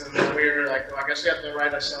Nightmare Ants, and then we were like, well, I guess we have to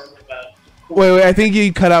write a song about it. Wait, I think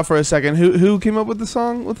you cut out for a second. Who came up with the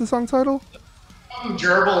song? With the song title?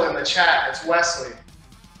 Gerbil in the chat. It's Wesley.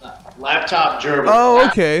 Laptop Gerbil. Oh,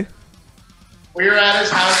 okay. We were at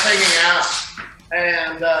his house hanging out,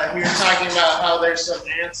 and we were talking about how there's some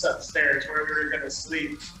ants upstairs where we were going to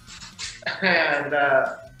sleep. And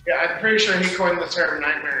yeah, I'm pretty sure he coined the term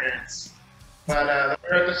nightmare ants. But we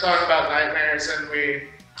wrote the song about nightmares, and we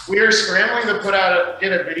were scrambling to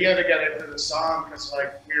get a video together for the song because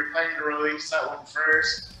like we were planning to release that one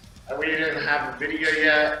first, and we didn't have a video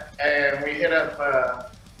yet. And we hit up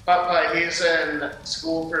Papa. He's in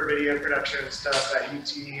school for video production and stuff at UT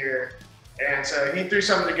here, and so he threw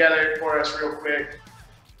something together for us real quick,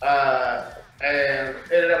 and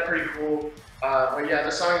it ended up pretty cool. But yeah,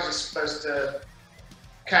 the song is just supposed to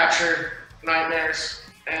capture nightmares.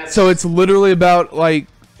 And So it's literally about like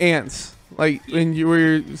ants, like when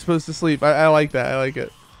you're supposed to sleep. I like that. I like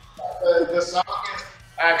it. the song is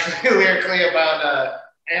actually lyrically about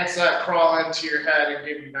ants that crawl into your head and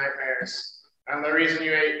give you nightmares. And the reason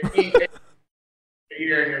you eat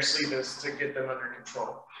here in your sleep is to get them under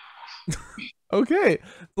control. Okay,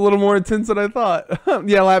 a little more intense than I thought.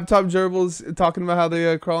 Yeah, Laptop Gerbil's talking about how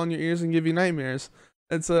they crawl in your ears and give you nightmares.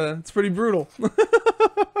 It's pretty brutal.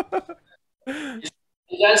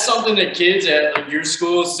 Is that something that kids at like your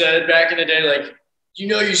school said back in the day? Like, you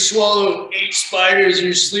know you swallow 8 spiders in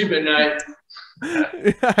your sleep at night.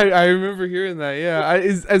 I remember hearing that. Yeah,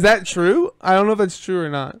 is that true? I don't know if that's true or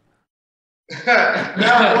not. No,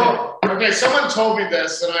 well, okay, someone told me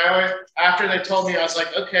this, and I always, after they told me, I was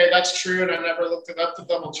like, okay, that's true, and I never looked it up to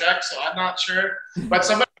double check, so I'm not sure. But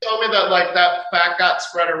somebody told me that like that fact got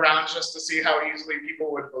spread around just to see how easily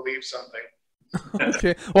people would believe something.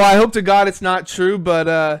 Okay. Well, I hope to God it's not true,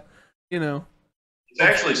 but you know. It's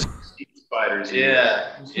actually spiders.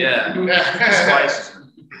 Yeah. Slices.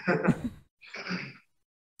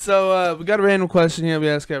 So we got a random question here we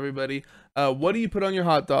ask everybody. What do you put on your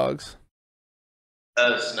hot dogs?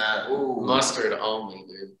 Oh, snap. Ooh, mustard only,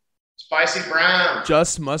 dude. Spicy brown.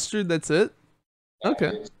 Just mustard, that's it? Okay.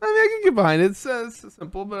 I mean, I can get behind it. It's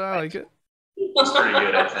simple, but I like it. It's pretty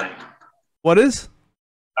good, I think. What is?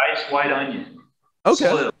 Diced white onion.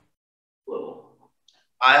 Okay. Little.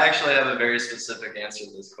 I actually have a very specific answer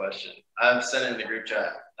to this question. I've sent it in the group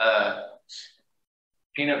chat.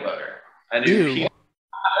 Peanut butter. I do Ew.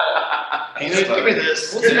 peanut Give butter. me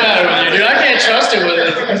this. What's the matter with you, dude? I can't trust him with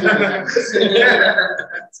it.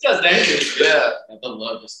 This guy's dangerous. Yeah. The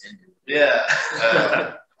love is ended. Yeah.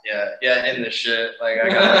 In the shit. Like I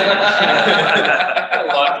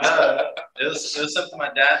got it was something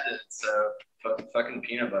my dad did. So fucking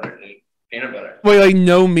peanut butter, dude. Peanut butter. Wait, like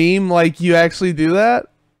no meme? Like you actually do that?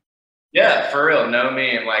 Yeah, for real. No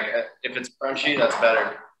meme. Like if it's crunchy, that's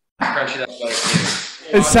better. If it's crunchy, that's better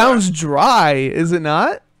too. It sounds dry, is it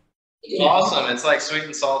not? It's awesome. It's like sweet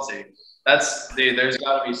and salty. Dude, there's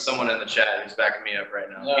got to be someone in the chat who's backing me up right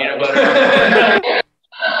now. No. Peanut butter.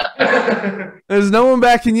 There's no one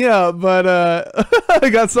backing you up, but I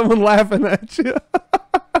got someone laughing at you.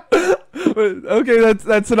 Okay,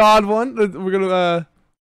 that's an odd one. We're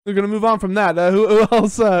gonna move on from that. Who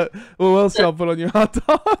else y'all put on your hot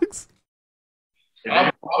dogs?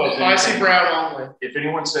 I'm spicy brown only. If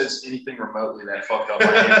anyone says anything remotely that fucked up, I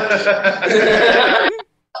can't believe it.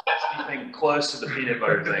 Anything close to the peanut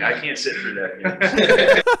butter thing, I can't sit through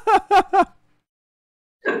that.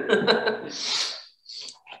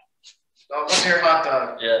 What's your hot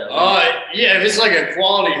dog? Yeah. Yeah, if it's like a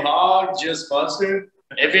quality hog, just mustard.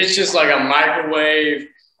 If it's just like a microwave,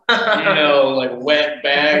 like wet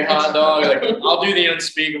bag hot dog, like I'll do the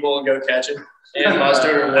unspeakable and go ketchup and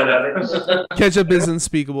mustard or whatever. Ketchup is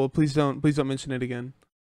unspeakable. Please don't mention it again.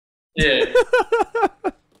 Yeah.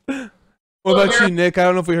 What about you, Nick? I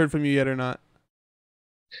don't know if we heard from you yet or not.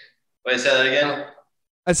 Wait, say that again?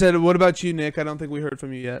 I said, what about you, Nick? I don't think we heard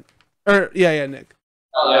from you yet. Yeah, Nick.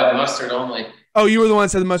 Oh, yeah, mustard only. Oh, you were the one that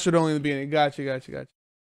said the mustard only in the beginning. Gotcha.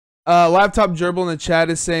 Laptop Gerbil in the chat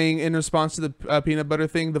is saying, in response to the peanut butter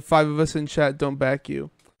thing, the 5 of us in chat don't back you.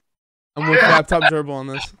 I'm with Laptop Gerbil on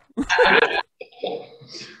this.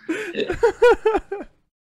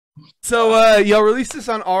 So, y'all released this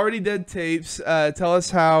on Already Dead Tapes. Tell us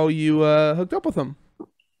how you hooked up with them.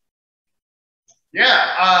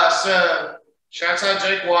 Yeah, so shouts out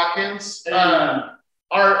Jake Watkins.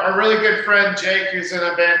 Our really good friend Jake, who's in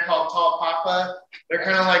a band called Tall Papa. They're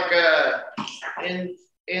kind of like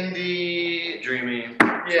indie, Dreamy.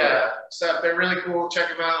 yeah, stuff. They're really cool. Check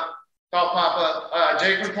them out. Tall Papa.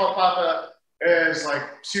 Jake from Tall Papa is like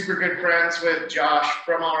super good friends with Josh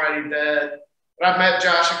from Already Dead. But I've met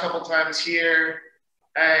Josh a couple times here,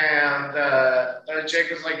 and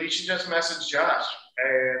Jake was like, "You should just message Josh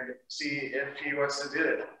and see if he wants to do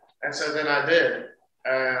it." And so then I did,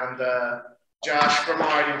 and Josh from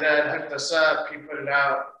Already Dead hooked us up. He put it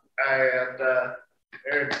out, and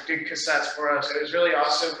did cassettes for us. It was really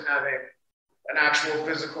awesome having an actual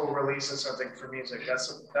physical release of something for music. That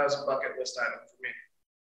was a bucket list item for me.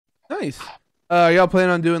 Nice. Y'all plan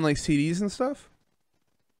on doing like CDs and stuff?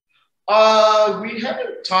 We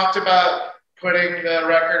haven't talked about putting the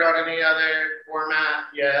record on any other format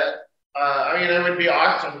yet. I mean, it would be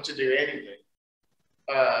awesome to do anything.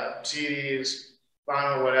 CDs,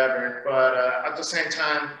 vinyl, whatever. But at the same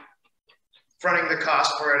time, fronting the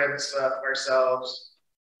cost for it and stuff ourselves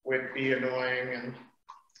would be annoying. And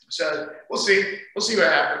so we'll see. We'll see what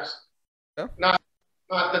happens. Yeah. Not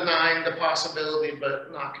denying the possibility,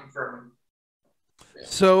 but not confirming.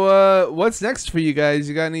 So, what's next for you guys?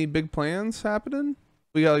 You got any big plans happening?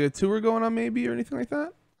 We got like a tour going on maybe or anything like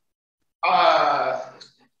that?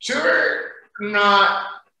 Tour, not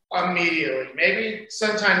immediately. Maybe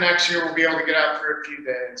sometime next year we'll be able to get out for a few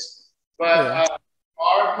days. But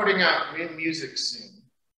are putting out new music soon.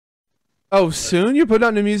 Oh, soon? You're putting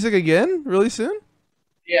out new music again? Really soon?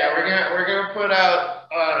 Yeah, we're gonna put out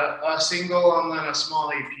a single and then a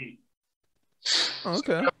small EP. Oh,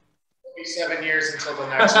 okay. It'll be 7 years until the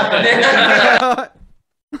next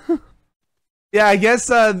one. Yeah, I guess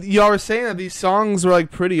y'all were saying that these songs were like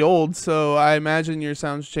pretty old, so I imagine your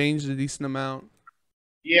sounds changed a decent amount.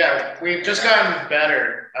 Yeah, we've just gotten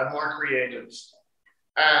better and more creative,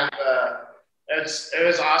 and it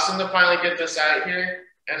was awesome to finally get this out here.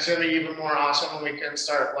 And it's gonna be even more awesome when we can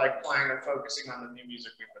start like playing and focusing on the new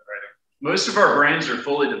music we've been writing. Most of our brains are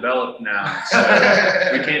fully developed now, so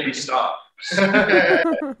we can't be stopped. Yeah,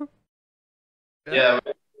 we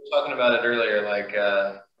were talking about it earlier. Like,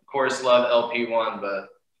 of course, love LP1, but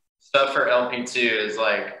stuff for LP2 is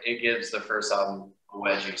like it gives the first album a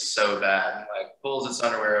wedgie so bad, like pulls its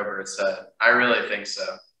underwear over its head. I really think so.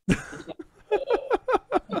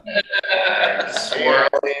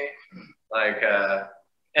 Swirling, like,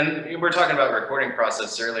 and we were talking about recording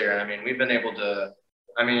process earlier. I mean, we've been able to.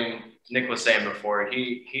 I mean, Nick was saying before,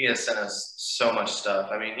 he has sent us so much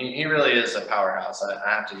stuff. I mean, he really is a powerhouse. I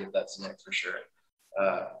have to give that to Nick for sure.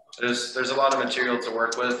 There's a lot of material to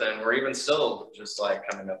work with, and we're even still just like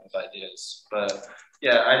coming up with ideas. But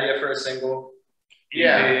yeah, idea for a single.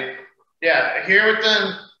 Yeah, yeah. Here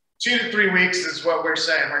within 2 to 3 weeks is what we're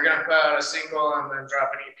saying. We're gonna put out a single and then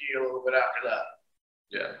drop an EP a little bit after that.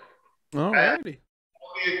 Yeah. Alrighty.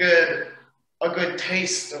 It'll be a good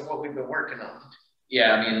taste of what we've been working on.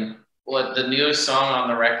 Yeah, I mean, what the newest song on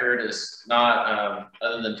the record is not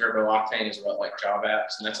other than Turbo Octane is what, like Job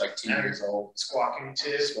Apps, and that's like 2 years old. Squawking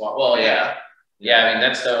too. Well, yeah. Yeah, I mean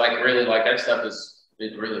that's the like really like that stuff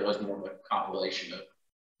it really was more of a compilation of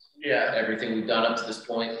everything we've done up to this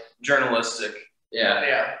point. Journalistic.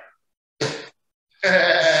 Yeah.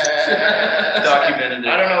 Documented it.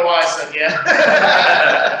 I don't know why I said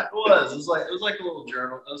yeah. It was like a little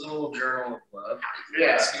journal. It was a little journal of love.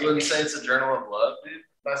 Yeah. You wouldn't say it's a journal of love, dude.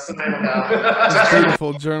 That's the name of that. It's a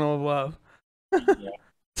beautiful journal of love.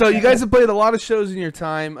 So you guys have played a lot of shows in your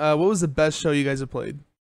time. What was the best show you guys have played?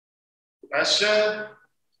 Best show?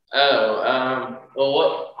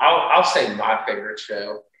 Well, I'll say my favorite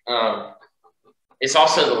show. It's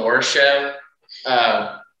also the worst show.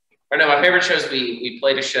 Or no, my favorite show is we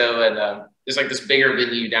played a show at there's like this bigger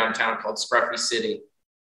venue downtown called Scruffy City,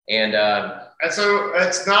 and so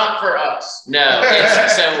it's not for us. No,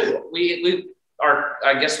 so we are.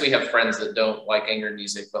 I guess we have friends that don't like angry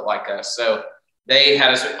music, but like us. So they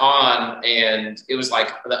had us on, and it was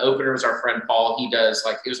like the opener was our friend Paul. He does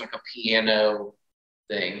like it was like a piano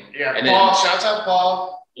thing. Yeah, and Paul. Then, shouts out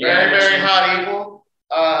Paul. Very hot evil.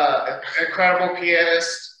 Incredible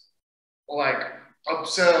pianist. Like.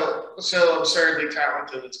 So absurdly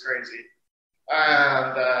talented, it's crazy.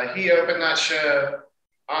 And he opened that show,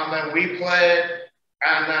 and then we played,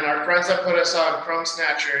 and then our friends that put us on, Chrome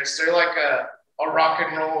Snatchers, they're like a rock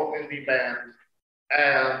and roll indie band,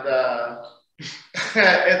 and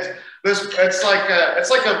it's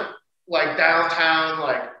like downtown,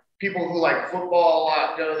 like people who like football a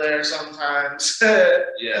lot go there sometimes.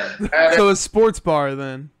 Yeah. So a sports bar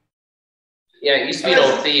then. Yeah, it used to be an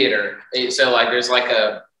old theater. So like there's like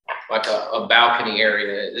a balcony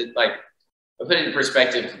area. Like I put it in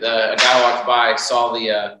perspective. A guy walked by, saw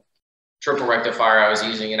the triple rectifier I was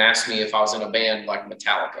using, and asked me if I was in a band like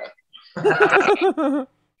Metallica.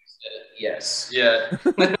 Yes. Yeah.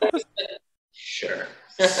 Sure.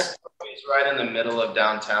 It's right in the middle of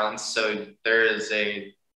downtown, so there is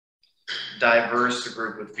a diverse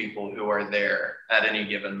group of people who are there at any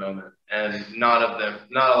given moment, and not a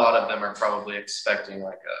lot of them are probably expecting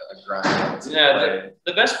like a grind. Yeah,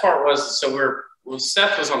 the best part was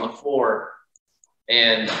Seth was on the floor,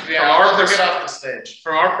 and get off the stage.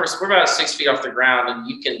 From our perspective, we're about 6 feet off the ground, and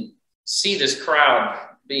you can see this crowd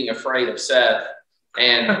being afraid of Seth,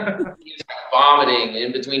 and he's vomiting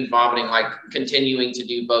in between vomiting, like continuing to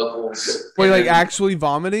do vocals. Wait, like actually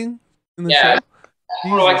vomiting in the show?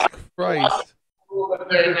 Jesus Christ.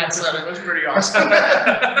 It was pretty awesome.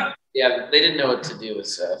 Yeah, they didn't know what to do with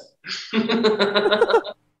Seth.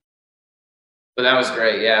 But that was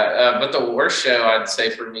great, yeah. But the worst show, I'd say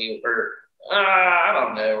for me, I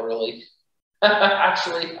don't know, really.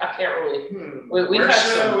 Actually, I can't really. We had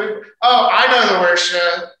some. I know the worst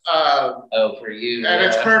show. For you. And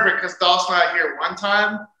it's perfect because Dolph's not here. One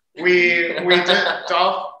time, we had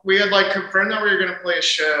like confirmed that we were going to play a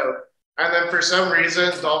show. And then for some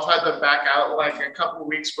reason, Dolph had to back out like a couple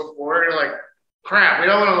weeks before. You're like, crap, we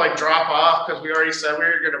don't want to like drop off because we already said we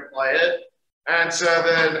were going to play it. And so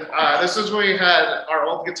then this is when we had our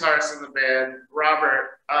old guitarist in the band,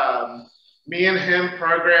 Robert. Me and him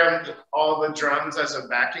programmed all the drums as a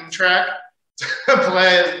backing track to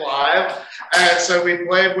play it live. And so we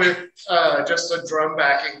played with just a drum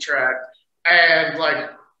backing track. And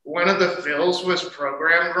like one of the fills was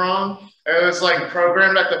programmed wrong. It was like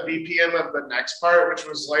programmed at the BPM of the next part, which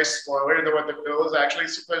was way slower than what the fill is actually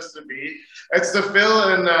supposed to be. It's the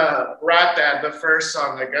fill in Rat Dad, the first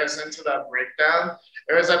song that goes into that breakdown.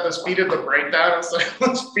 It was at the speed of the breakdown instead of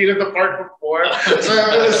the speed of the part before. So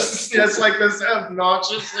it was just like this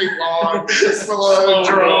obnoxiously long, slow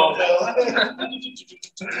drum.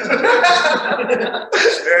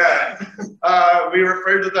 Yeah. We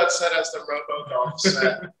referred to that set as the RoboDolph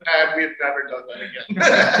set, and we've never done that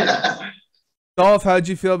again. Dolph, how'd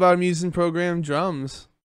you feel about him using program drums?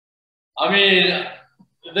 I mean,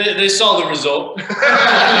 they saw the result.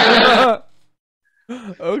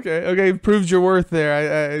 Okay, proved your worth there.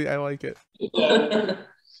 I like it.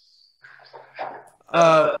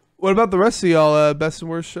 What about the rest of y'all? Best and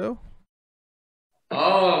worst show?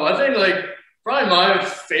 I think like probably my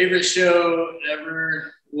favorite show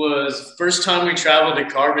ever was first time we traveled to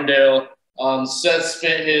Carbondale. Seth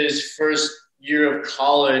spent his first year of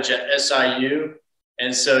college at SIU,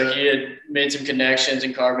 and so he had made some connections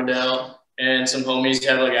in Carbondale, and some homies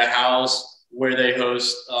have like a house where they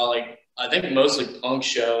host like I think mostly punk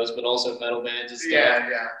shows, but also metal bands and stuff.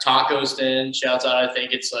 Yeah. Taco Stand, shouts out. I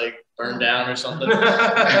think it's like burned down or something. We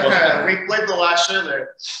played the last show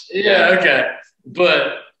there. Yeah, okay.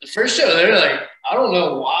 But the first show there, like, I don't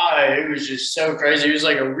know why. It was just so crazy. It was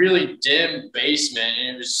like a really dim basement,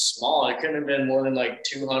 and it was small. It couldn't have been more than like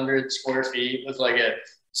 200 square feet with like a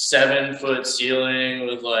 7-foot ceiling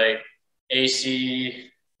with like AC.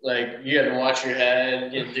 Like, you had to watch your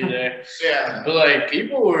head get through there. Yeah. But like,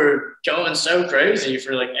 people were going so crazy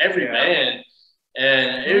for like every band.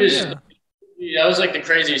 And it was, that was like the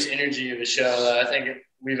craziest energy of a show that I think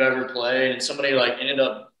we've ever played. And somebody like ended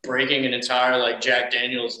up breaking an entire like Jack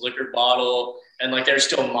Daniel's liquor bottle, and like they're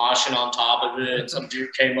still moshing on top of it. And some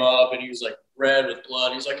dude came up and he was like red with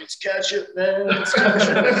blood. He's like, "It's ketchup, man. It's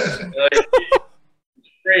ketchup." Like,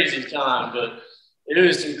 crazy time, but it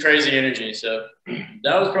was some crazy energy. So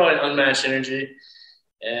that was probably an unmatched energy.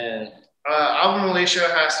 And Album Release Show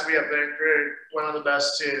has to be up there for one of the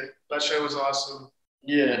best too. That show was awesome.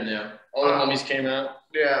 Yeah. All the homies came out.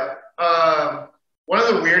 Yeah. One of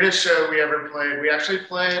the weirdest show we ever played. We actually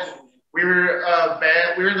played. We were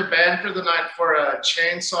band. We were the band for the night for a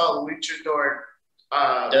Chainsaw Luchador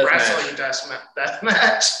wrestling death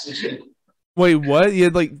match. Wait, what? You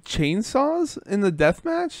had like chainsaws in the death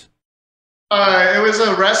match? It was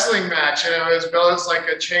a wrestling match, and it was billed as like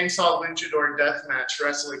a Chainsaw Luchador death match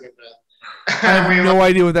wrestling event. I have no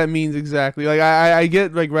idea what that means exactly. Like I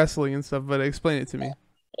get like wrestling and stuff, but explain it to me.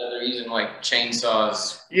 They're using like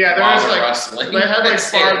chainsaws. Yeah, there while was they're like wrestling. they had like That's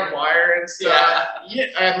it. barbed wire and stuff. Yeah.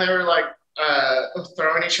 And they were like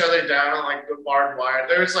throwing each other down on like the barbed wire.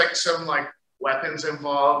 There was like some like weapons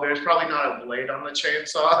involved. There's probably not a blade on the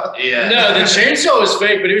chainsaw. Yeah. No, the chainsaw was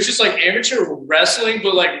fake, but it was just like amateur wrestling,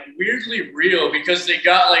 but like weirdly real because they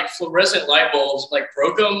got like fluorescent light bulbs, like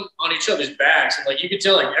broke them on each other's backs, and like you could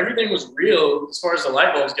tell like everything was real as far as the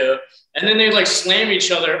light bulbs go. And then they like slam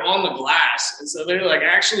each other on the glass, and so they're like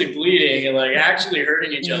actually bleeding and like actually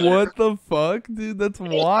hurting each other. What the fuck, dude? That's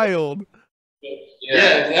wild.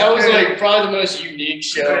 Yeah, that was like probably the most unique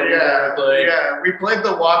show. Yeah, we played the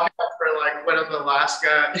walkout for like one of the last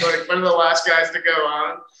guys to go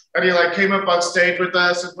on, and he like came up on stage with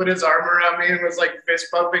us and put his arm around me and was like fist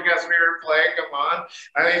bumping as we were playing him on,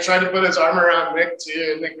 and he tried to put his arm around Nick too,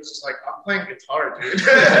 and Nick was just like, "I'm playing guitar,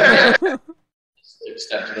 dude."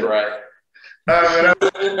 Step to the right.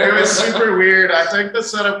 It was super weird. I think the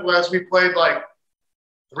setup was we played like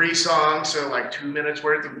 3 songs, so like 2 minutes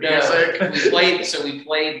worth of music. We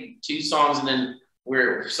played 2 songs, and then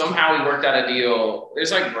somehow we worked out a deal.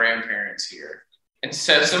 There's like grandparents here, and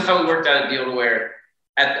so somehow we worked out a deal to where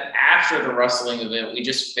after the wrestling event, we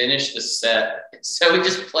just finished the set. So we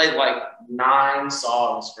just played like 9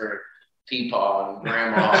 songs for Peepaw and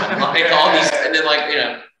Grandma, and like all these, and then like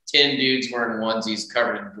 10 dudes wearing onesies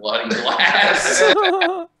covered in bloody glass.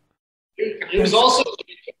 It was also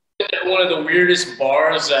one of the weirdest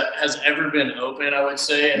bars that has ever been open, I would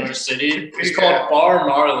say, in our city. It's called Bar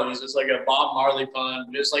Marley's. It's like a Bob Marley pun,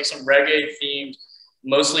 but it's like some reggae themed,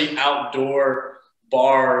 mostly outdoor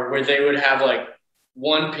bar where they would have like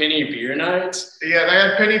 1 penny beer nights. Yeah, they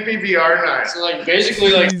had penny PBR nights. So like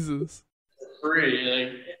basically like Jesus. free.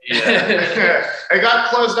 Like It got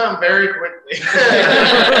closed down very quickly.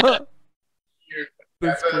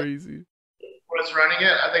 That's crazy. Was running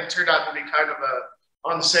it, I think, turned out to be kind of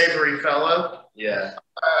a unsavory fellow. Yeah.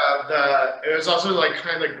 It was also like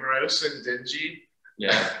kind of gross and dingy.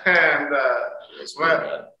 Yeah. And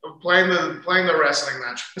playing the wrestling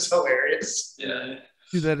match was hilarious. Yeah.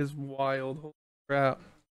 Dude, that is wild. Holy crap.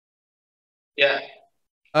 Yeah.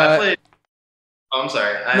 I played I'm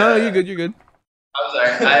sorry. No, you're good. You're good. I'm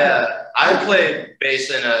sorry. I played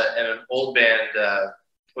bass in an old band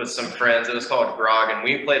with some friends. It was called Grog, and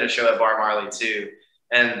we played a show at Bar Marley too.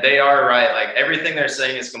 And they are right. Like everything they're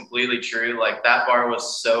saying is completely true. Like that bar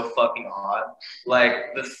was so fucking odd.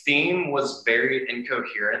 Like the theme was very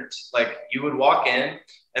incoherent. Like you would walk in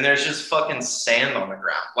and there's just fucking sand on the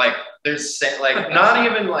ground. Like there's sand, like not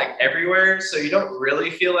even like everywhere. So you don't really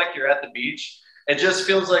feel like you're at the beach. It just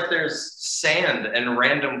feels like there's sand and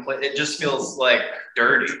random. It just feels like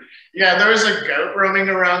dirty. Yeah, there was a goat roaming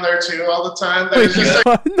around there too all the time. There was just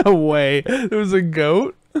like, No way. There was a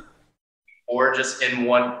goat? Or just in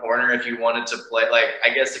one corner if you wanted to play. Like, I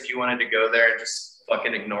guess if you wanted to go there and just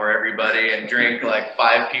fucking ignore everybody and drink like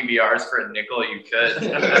 5 PBRs for a nickel, you could.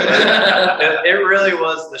 It really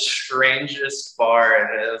was the strangest bar.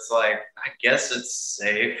 And it was like, I guess it's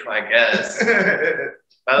safe, I guess. That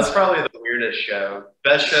was probably the weirdest show.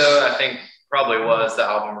 Best show, I think, probably was the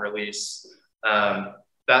album release. That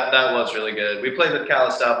was really good. We played with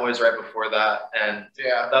Calistar Boys right before that, and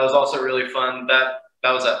yeah, that was also really fun. That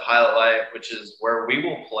was at Pilot Light, which is where we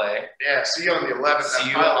will play. Yeah, see you on the 11th. See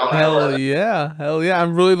you on the Hell 11th. yeah. Hell yeah.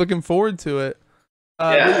 I'm really looking forward to it.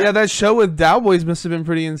 Yeah. Yeah, that show with Dowboys must have been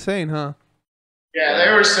pretty insane, huh? Yeah,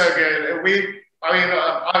 they were so good.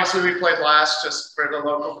 Obviously we played last just for the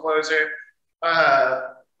local closer,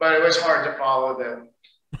 but it was hard to follow them.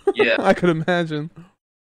 Yeah. I could imagine.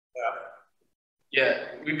 Yeah,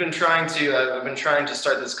 we've been trying to. I've been trying to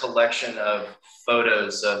start this collection of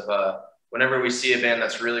photos of whenever we see a band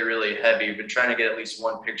that's really, really heavy. We've been trying to get at least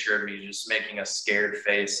one picture of me just making a scared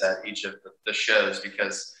face at each of the shows,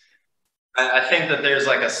 because I think that there's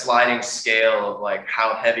like a sliding scale of like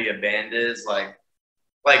how heavy a band is. Like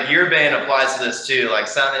your band applies to this too. Like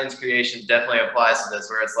Sound Ends Creation definitely applies to this,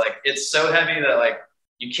 where it's like it's so heavy that like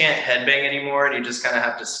you can't headbang anymore, and you just kind of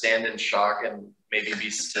have to stand in shock and maybe be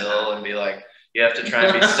still and be like. You have to try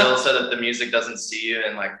and be still so that the music doesn't see you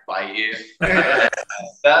and like bite you. That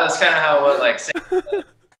was kind of how it was like. That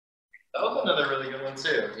was another really good one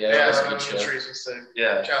too. Yeah, Yeah, that was a the good show. trees was sick.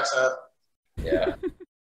 Yeah. Shouts out. Yeah.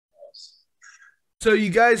 So you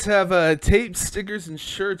guys have tape, stickers, and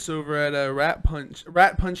shirts over at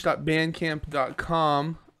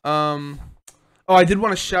ratpunch.bandcamp.com. Oh, I did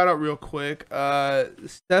want to shout out real quick.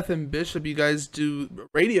 Seth and Bishop, you guys do a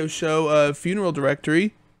radio show, Funeral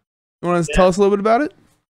Directory. You want to tell us a little bit about it?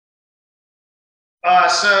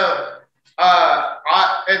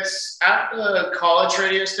 It's at the college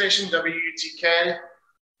radio station, WUTK,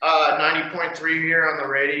 90.3 here on the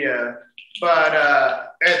radio. But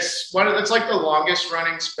it's like the longest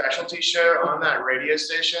running specialty show on that radio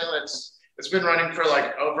station. It's been running for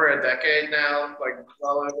like over a decade now, like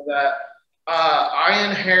well over that. I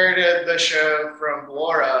inherited the show from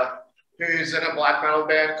Laura, who's in a black metal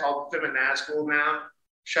band called Femme Nazgul now.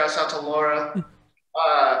 Shouts out to Laura.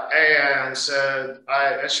 And so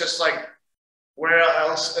it's just like, where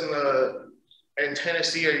else in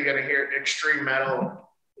Tennessee are you going to hear extreme metal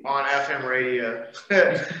on FM radio?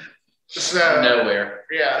 So Nowhere.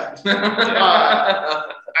 Yeah.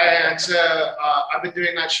 And so I've been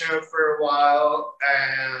doing that show for a while,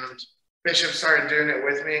 and Bishop started doing it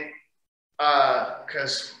with me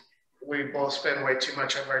because we both spend way too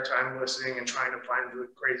much of our time listening and trying to find the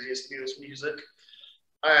craziest newest music.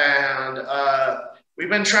 And we've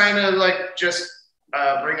been trying to like just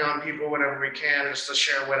bring on people whenever we can, just to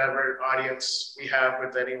share whatever audience we have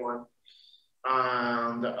with anyone.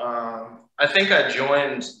 And I think I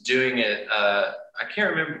joined doing it. I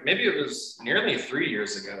can't remember. Maybe it was nearly 3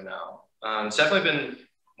 years ago now. It's definitely been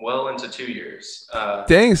well into 2 years.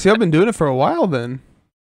 Dang, so y'all been doing it for a while then.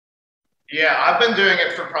 Yeah, I've been doing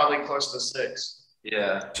it for probably close to 6.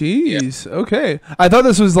 Yeah. Jeez, okay. I thought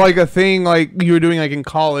this was like a thing like you were doing like in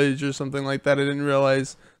college or something like that. I didn't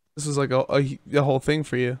realize this was like a whole thing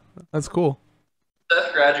for you. That's cool.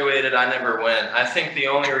 Seth graduated, I never went. I think the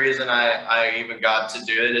only reason I even got to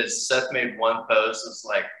do it is Seth made one post. It's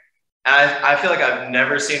like, and I feel like I've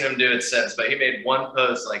never seen him do it since, but he made one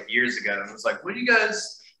post like years ago and was like, you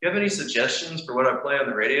have any suggestions for what I play on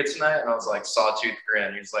the radio tonight? And I was like, Sawtooth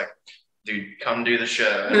Grin. He was like, dude, come do the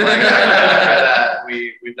show. And like after that,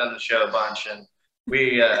 we've done the show a bunch, and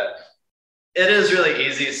it is really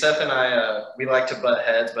easy. Seth and I, we like to butt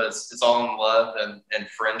heads, but it's all in love and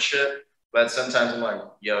friendship. But sometimes I'm like,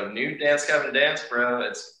 yo, new Dance Gavin Dance, bro.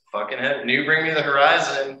 It's fucking heavy. New Bring Me the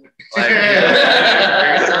Horizon. Like, Bring Me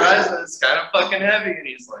the Horizon. It's kind of fucking heavy. And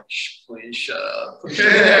he's like, please shut up.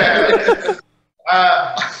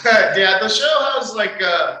 Yeah, the show has like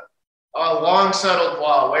a long settled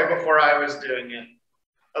flaw way before I was doing it.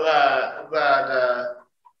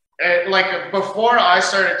 And like before I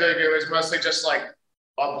started doing it, it was mostly just like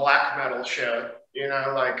a black metal show, you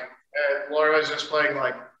know, like Laura was just playing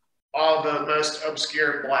like all the most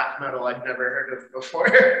obscure black metal I'd never heard of before.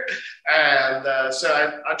 And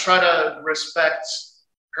so I try to respect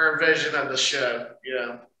her vision of the show, you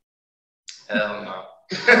know. Hell no.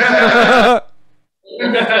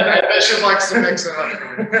 Bishop likes to mix it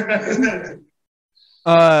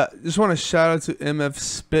up. Just want to shout out to MF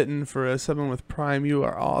Spittin for subbing with Prime. You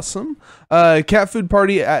are awesome. Cat Food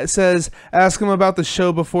Party says, ask them about the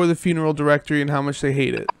show before the funeral directory and how much they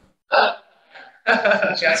hate it.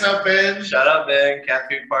 Shouts out Ben. Shout out Ben, Cat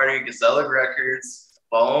Food Party, Gazella Records,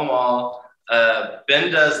 follow them all.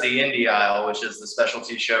 Ben does the Indie Aisle, which is the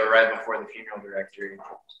specialty show right before the funeral directory.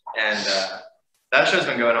 And that show's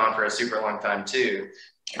been going on for a super long time too.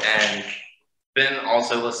 And Ben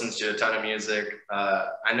also listens to a ton of music.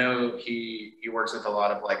 I know he works with a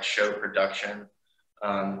lot of like show production.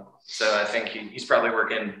 So I think he's probably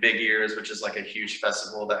working Big Ears, which is like a huge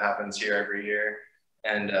festival that happens here every year.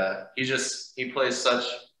 And he plays such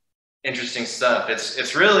interesting stuff.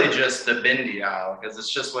 It's really just the Bindi Aisle, because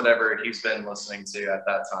it's just whatever he's been listening to at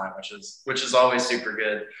that time, which is always super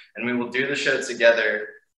good. And we will do the show together.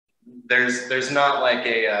 There's not like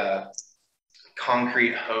a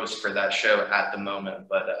concrete host for that show at the moment,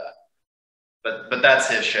 but that's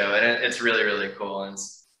his show, and it's really, really cool, and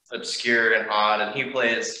it's obscure and odd, and he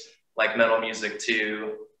plays like metal music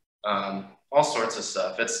too, all sorts of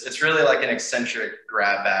stuff. It's really like an eccentric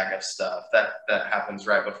grab bag of stuff that happens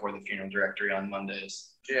right before the funeral directory on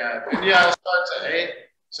Mondays. Yeah, I'll start at 8.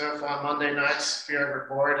 So if on Monday nights, if you're ever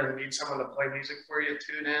bored and need someone to play music for you,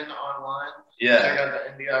 tune in online. Yeah. Check out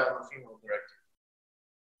the Indie Aisle on the funeral directory.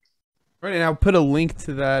 Right, and I'll put a link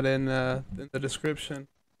to that in the description.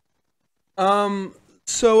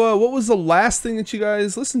 So what was the last thing that you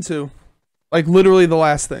guys listened to? Like literally the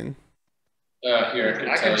last thing. Here,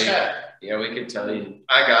 I can check. Yeah, we could tell you.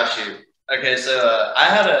 I got you. Okay, so I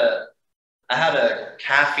had a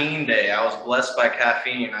caffeine day. I was blessed by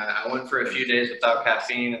caffeine. I went for a few days without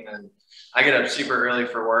caffeine, and then I get up super early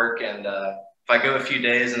for work. And if I go a few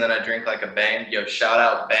days and then I drink like a Bang, shout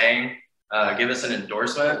out Bang, give us an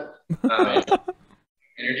endorsement.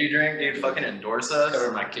 Energy drink, dude, fucking endorse us.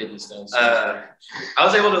 Cover my kidney stones. I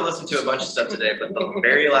was able to listen to a bunch of stuff today, but the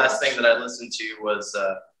very last thing that I listened to was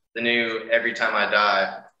the new Every Time I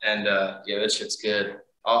Die. And yeah, that shit's good.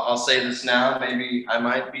 I'll say this now. Maybe I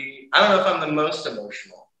might be. I don't know if I'm the most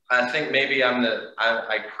emotional. I think maybe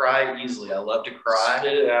I cry easily. I love to cry.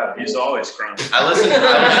 Spit it out. He's always crying. I was listening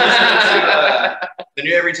to the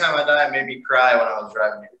new Every Time I Die made me cry when I was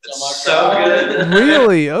driving. It's so good.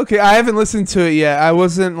 Really? Okay, I haven't listened to it yet. I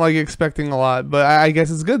wasn't like expecting a lot, but I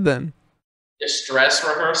guess it's good then. The Stress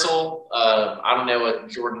Rehearsal. I don't know what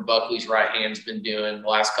Jordan Buckley's right hand's been doing the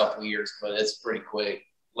last couple of years, but it's pretty quick.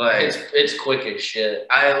 Like it's quick as shit.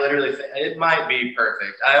 I literally think it might be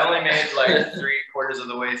perfect. I only made like 3/4 of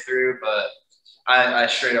the way through, but I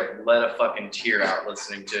straight up let a fucking tear out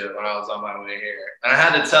listening to it when I was on my way here. And I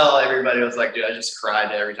had to tell everybody, I was like, dude, I just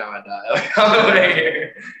cried every time I die on the way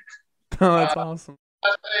here. Oh, that's awesome.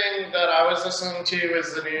 The thing that I was listening to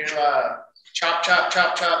is the new Chop, Chop,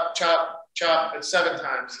 Chop, Chop, Chop, Chop. It's 7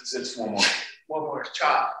 times. It's one more. One more,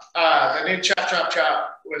 Chop. The new Chop, Chop,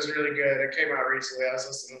 Chop was really good. It came out recently. I was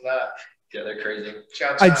listening to that. Yeah, they're crazy.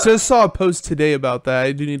 Chop, I Chop. just saw a post today about that.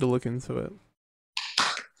 I do need to look into it.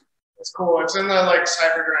 It's cool. It's in the like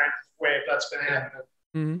cybergrind wave that's been happening.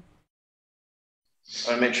 Mm-hmm. I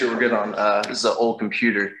want to make sure we're good on. This is an old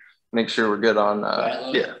computer. Make sure we're good on.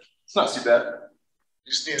 Yeah, it's not too bad.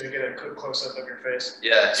 You just need to get a quick close up of your face.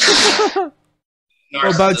 Yeah.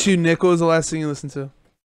 What about you, Nick? What was the last thing you listened to?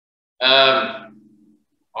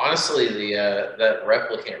 Honestly, that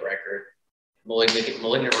Replicant record,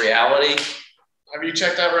 Malignant Reality. Have you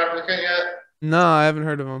checked out Replicant yet? No, I haven't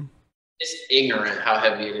heard of him. It's ignorant how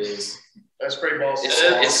heavy it is. That's pretty ballsy.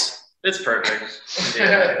 It's perfect.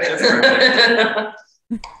 Yeah, it's perfect.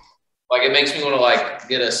 Like it makes me want to like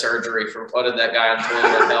get a surgery for what did that guy on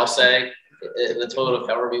Toilet of Hell say? The Toilet of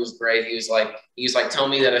Hell review was great. He was like, tell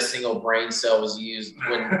me that a single brain cell was used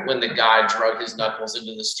when the guy drug his knuckles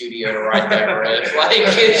into the studio to write that riff. Like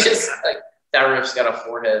it's just like that riff's got a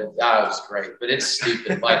forehead. That was great, but it's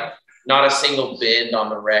stupid. Like not a single bend on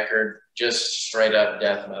the record, just straight up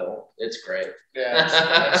death metal. It's great. Yeah,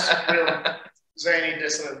 it's real zany,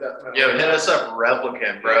 dissonant death metal. Yo, hit us up,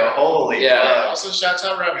 Replicant, bro. Holy yeah. Also, shouts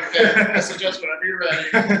out Replicant. Message us whenever you're ready.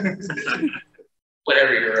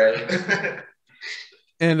 Whenever you're ready.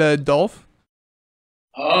 And Dolph?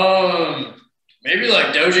 Maybe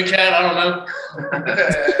like Doja Cat. I don't know.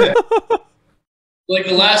 Like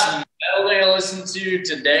the last metal thing I listened to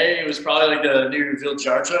today was probably like the new Phil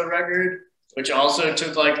Jarcho record, which also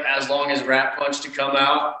took like as long as Rat Punch to come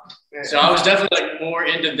out. So I was definitely like more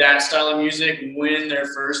into that style of music when their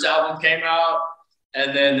first album came out.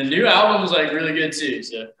 And then the new album was like really good too.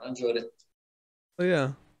 So I enjoyed it. Oh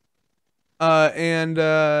yeah.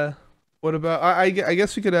 What about I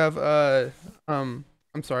guess we could have I'm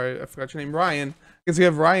sorry, I forgot your name, Ryan. I guess we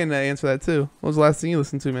have Ryan answer that too. What was the last thing you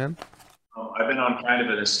listened to, man? I've been on kind of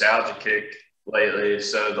a nostalgia kick lately.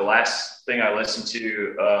 So the last thing I listened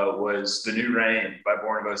to was The New Rain by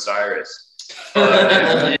Born of Osiris. Before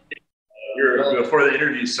the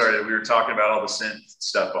interview started, we were talking about all the synth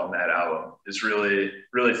stuff on that album. It's really,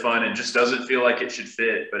 really fun and just doesn't feel like it should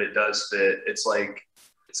fit, but it does fit. It's like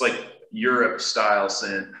Europe style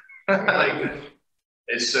synth. Like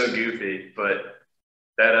it's so goofy, but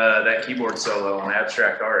that keyboard solo on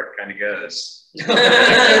Abstract Art kind of goes.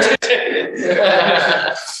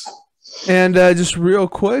 And just real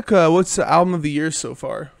quick, what's the album of the year so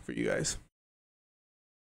far for you guys?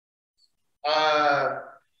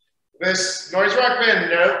 This noise rock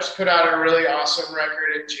band Nopes put out a really awesome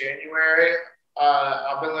record in January.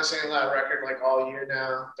 I've been listening to that record like all year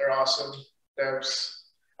now. They're awesome. Nopes.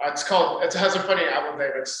 It has a funny album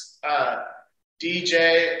name. It's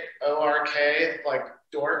DJORK, like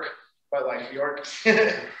dork, but like York.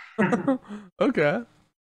 Okay.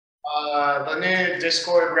 The new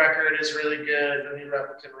Discord record is really good. The new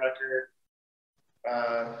Replicant record.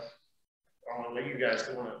 I don't know what you guys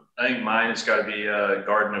want. I think mine has got to be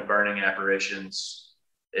Garden of Burning Apparitions.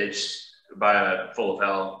 It's by Full of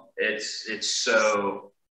Hell. It's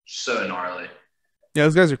so gnarly. Yeah,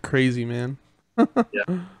 those guys are crazy, man. Yeah.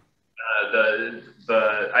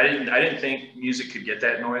 I didn't think music could get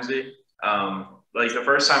that noisy. Like the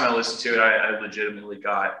first time I listened to it, I legitimately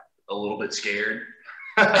got a little bit scared,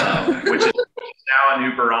 which is now a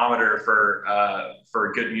new barometer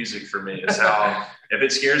for good music for me. Is how if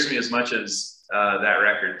it scares me as much as that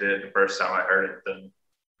record did the first time I heard it, then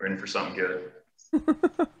we're in for something good.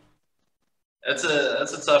 That's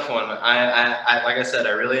a tough one. I like I said,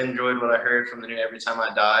 I really enjoyed what I heard from the new Every Time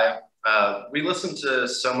I Die. We listened to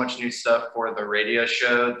so much new stuff for the radio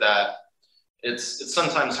show that it's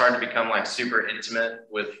sometimes hard to become like super intimate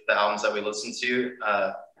with the albums that we listen to.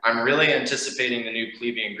 I'm really anticipating the new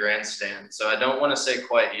Plebeian Grandstand, so I don't want to say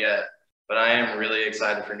quite yet, but I am really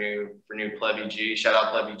excited for new Plebby G. Shout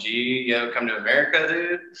out Plebby G, yo, come to America,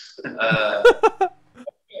 dude.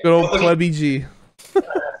 Good old Plebby G.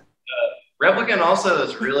 Replicant also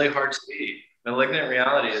is really hard to beat. Malignant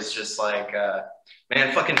Reality is just like,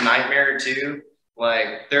 man, fucking Nightmare too.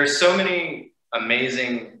 Like, there's so many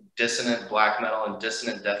amazing dissonant black metal and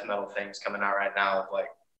dissonant death metal things coming out right now with like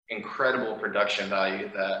incredible production value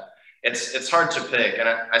that it's hard to pick. And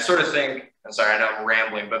I sort of think, I'm sorry, I know I'm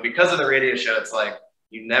rambling, but because of the radio show, it's like,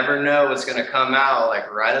 you never know what's going to come out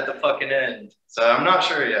like right at the fucking end. So I'm not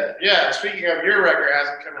sure yet. Yeah, speaking of, your record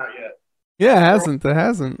hasn't come out yet. Yeah, it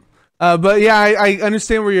hasn't. But yeah, I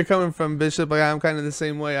understand where you're coming from, Bishop. Like I'm kind of the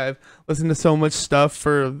same way. I've listened to so much stuff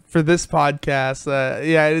for this podcast.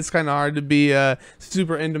 Yeah, it's kind of hard to be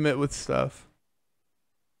super intimate with stuff.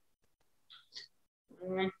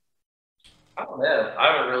 I don't know.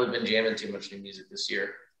 I haven't really been jamming too much new music this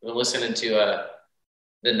year. I've been listening to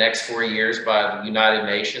The Next 4 Years by the United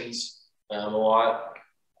Nations a lot.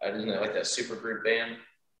 I didn't know, like that super group band.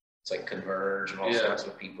 It's like Converge and all sorts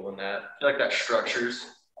of people in that. I feel like that Structures.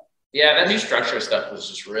 Yeah, that new Structure stuff was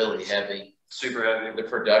just really heavy. Super heavy. The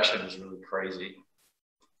production was really crazy.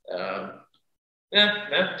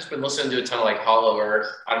 Just been listening to a ton of like Hollow Earth.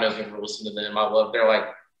 I don't know if you've ever listened to them. They're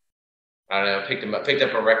like, I don't know, picked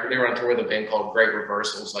up a record. They were on tour with a band called Great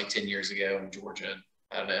Reversals like 10 years ago in Georgia.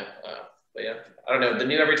 I don't know. But yeah, I don't know. The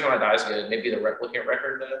new Every Time I Die is good. Maybe the Replicant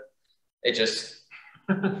record, it just.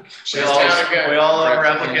 we all love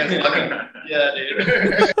Replicant. Yeah,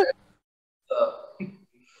 dude.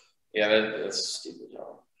 Yeah, that's stupid,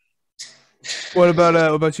 y'all. What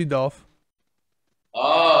about you, Dolph?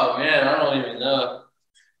 Oh man, I don't even know.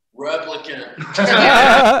 Replicant.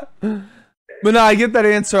 But no, I get that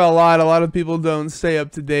answer a lot. A lot of people don't stay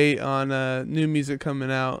up to date on new music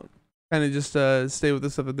coming out. Kind of just stay with the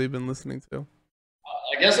stuff that they've been listening to.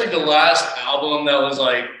 I guess like the last album that was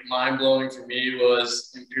like mind blowing for me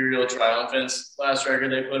was Imperial Triumphant's last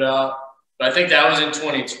record they put out. But I think that was in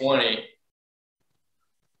 2020.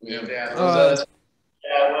 Yeah, it was.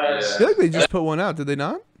 I feel like they just put one out, did they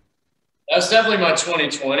not? That's definitely my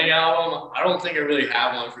 2020 album. I don't think I really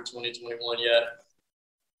have one for 2021 yet.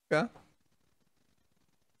 Yeah.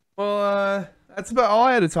 Well, that's about all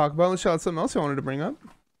I had to talk about. Let's shout out something else I wanted to bring up.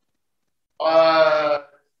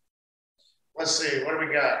 let's see, what do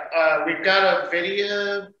we got? We've got a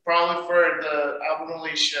video probably for the album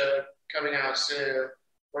release show coming out soon.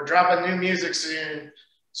 We're dropping new music soon.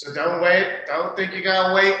 So don't wait. Don't think you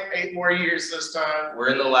gotta wait 8 more years this time.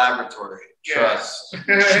 We're in the laboratory. Yeah. Trust.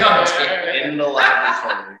 Trust. In the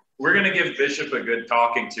laboratory. We're gonna give Bishop a good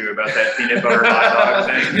talking to about that peanut butter hot dog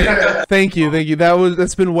thing. Thank you, thank you.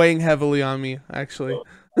 That's been weighing heavily on me, actually.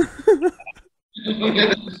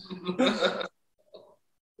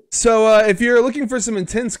 So if you're looking for some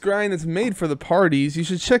intense grind that's made for the parties, you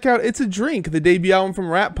should check out It's a Drink, the debut album from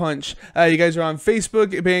Rat Punch. You guys are on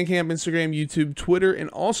Facebook, Bandcamp, Instagram, YouTube, Twitter, and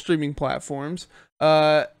all streaming platforms.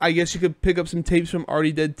 I guess you could pick up some tapes from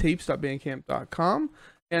alreadydeadtapes.bandcamp.com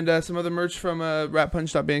and some other merch from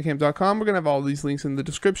ratpunch.bandcamp.com. We're going to have all these links in the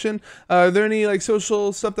description. Are there any like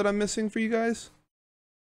social stuff that I'm missing for you guys?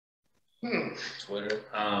 Twitter.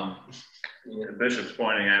 The Bishop's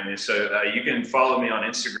pointing at me. So you can follow me on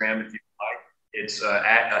Instagram if you like. It's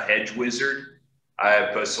at a hedge wizard. I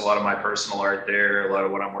post a lot of my personal art there, a lot of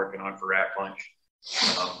what I'm working on for Rat Punch.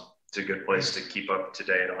 It's a good place to keep up to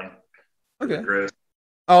date on. Okay. Growth.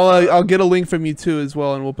 I'll get a link from you too as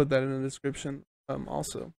well, and we'll put that in the description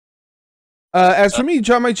also. As for me,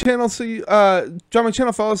 join my channel follow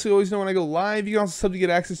so you always know when I go live. You can also sub to get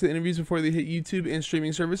access to the interviews before they hit YouTube and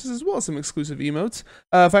streaming services, as well as some exclusive emotes.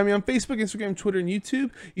 Find me on Facebook, Instagram, Twitter, and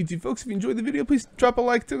YouTube. YouTube folks, if you enjoyed the video, please drop a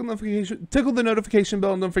like, tickle the notification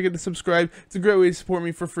bell, and don't forget to subscribe. It's a great way to support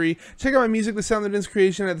me for free. Check out my music, The Sound That Ends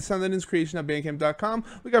Creation, at thesoundthatenscreation.bandcamp.com.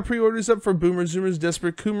 We got pre-orders up for Boomers, Zoomers,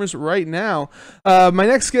 Desperate Coomers right now. My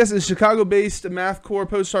next guest is Chicago-based mathcore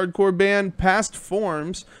post-hardcore band Past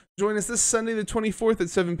Forms. Join us this Sunday the 24th at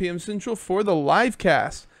 7 p.m. Central for the live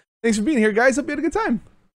cast. Thanks for being here, guys. Hope you had a good time.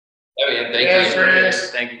 Oh, yeah, thank you.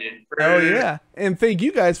 Chris. Thank you, dude. Oh, yeah. And thank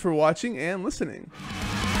you guys for watching and listening.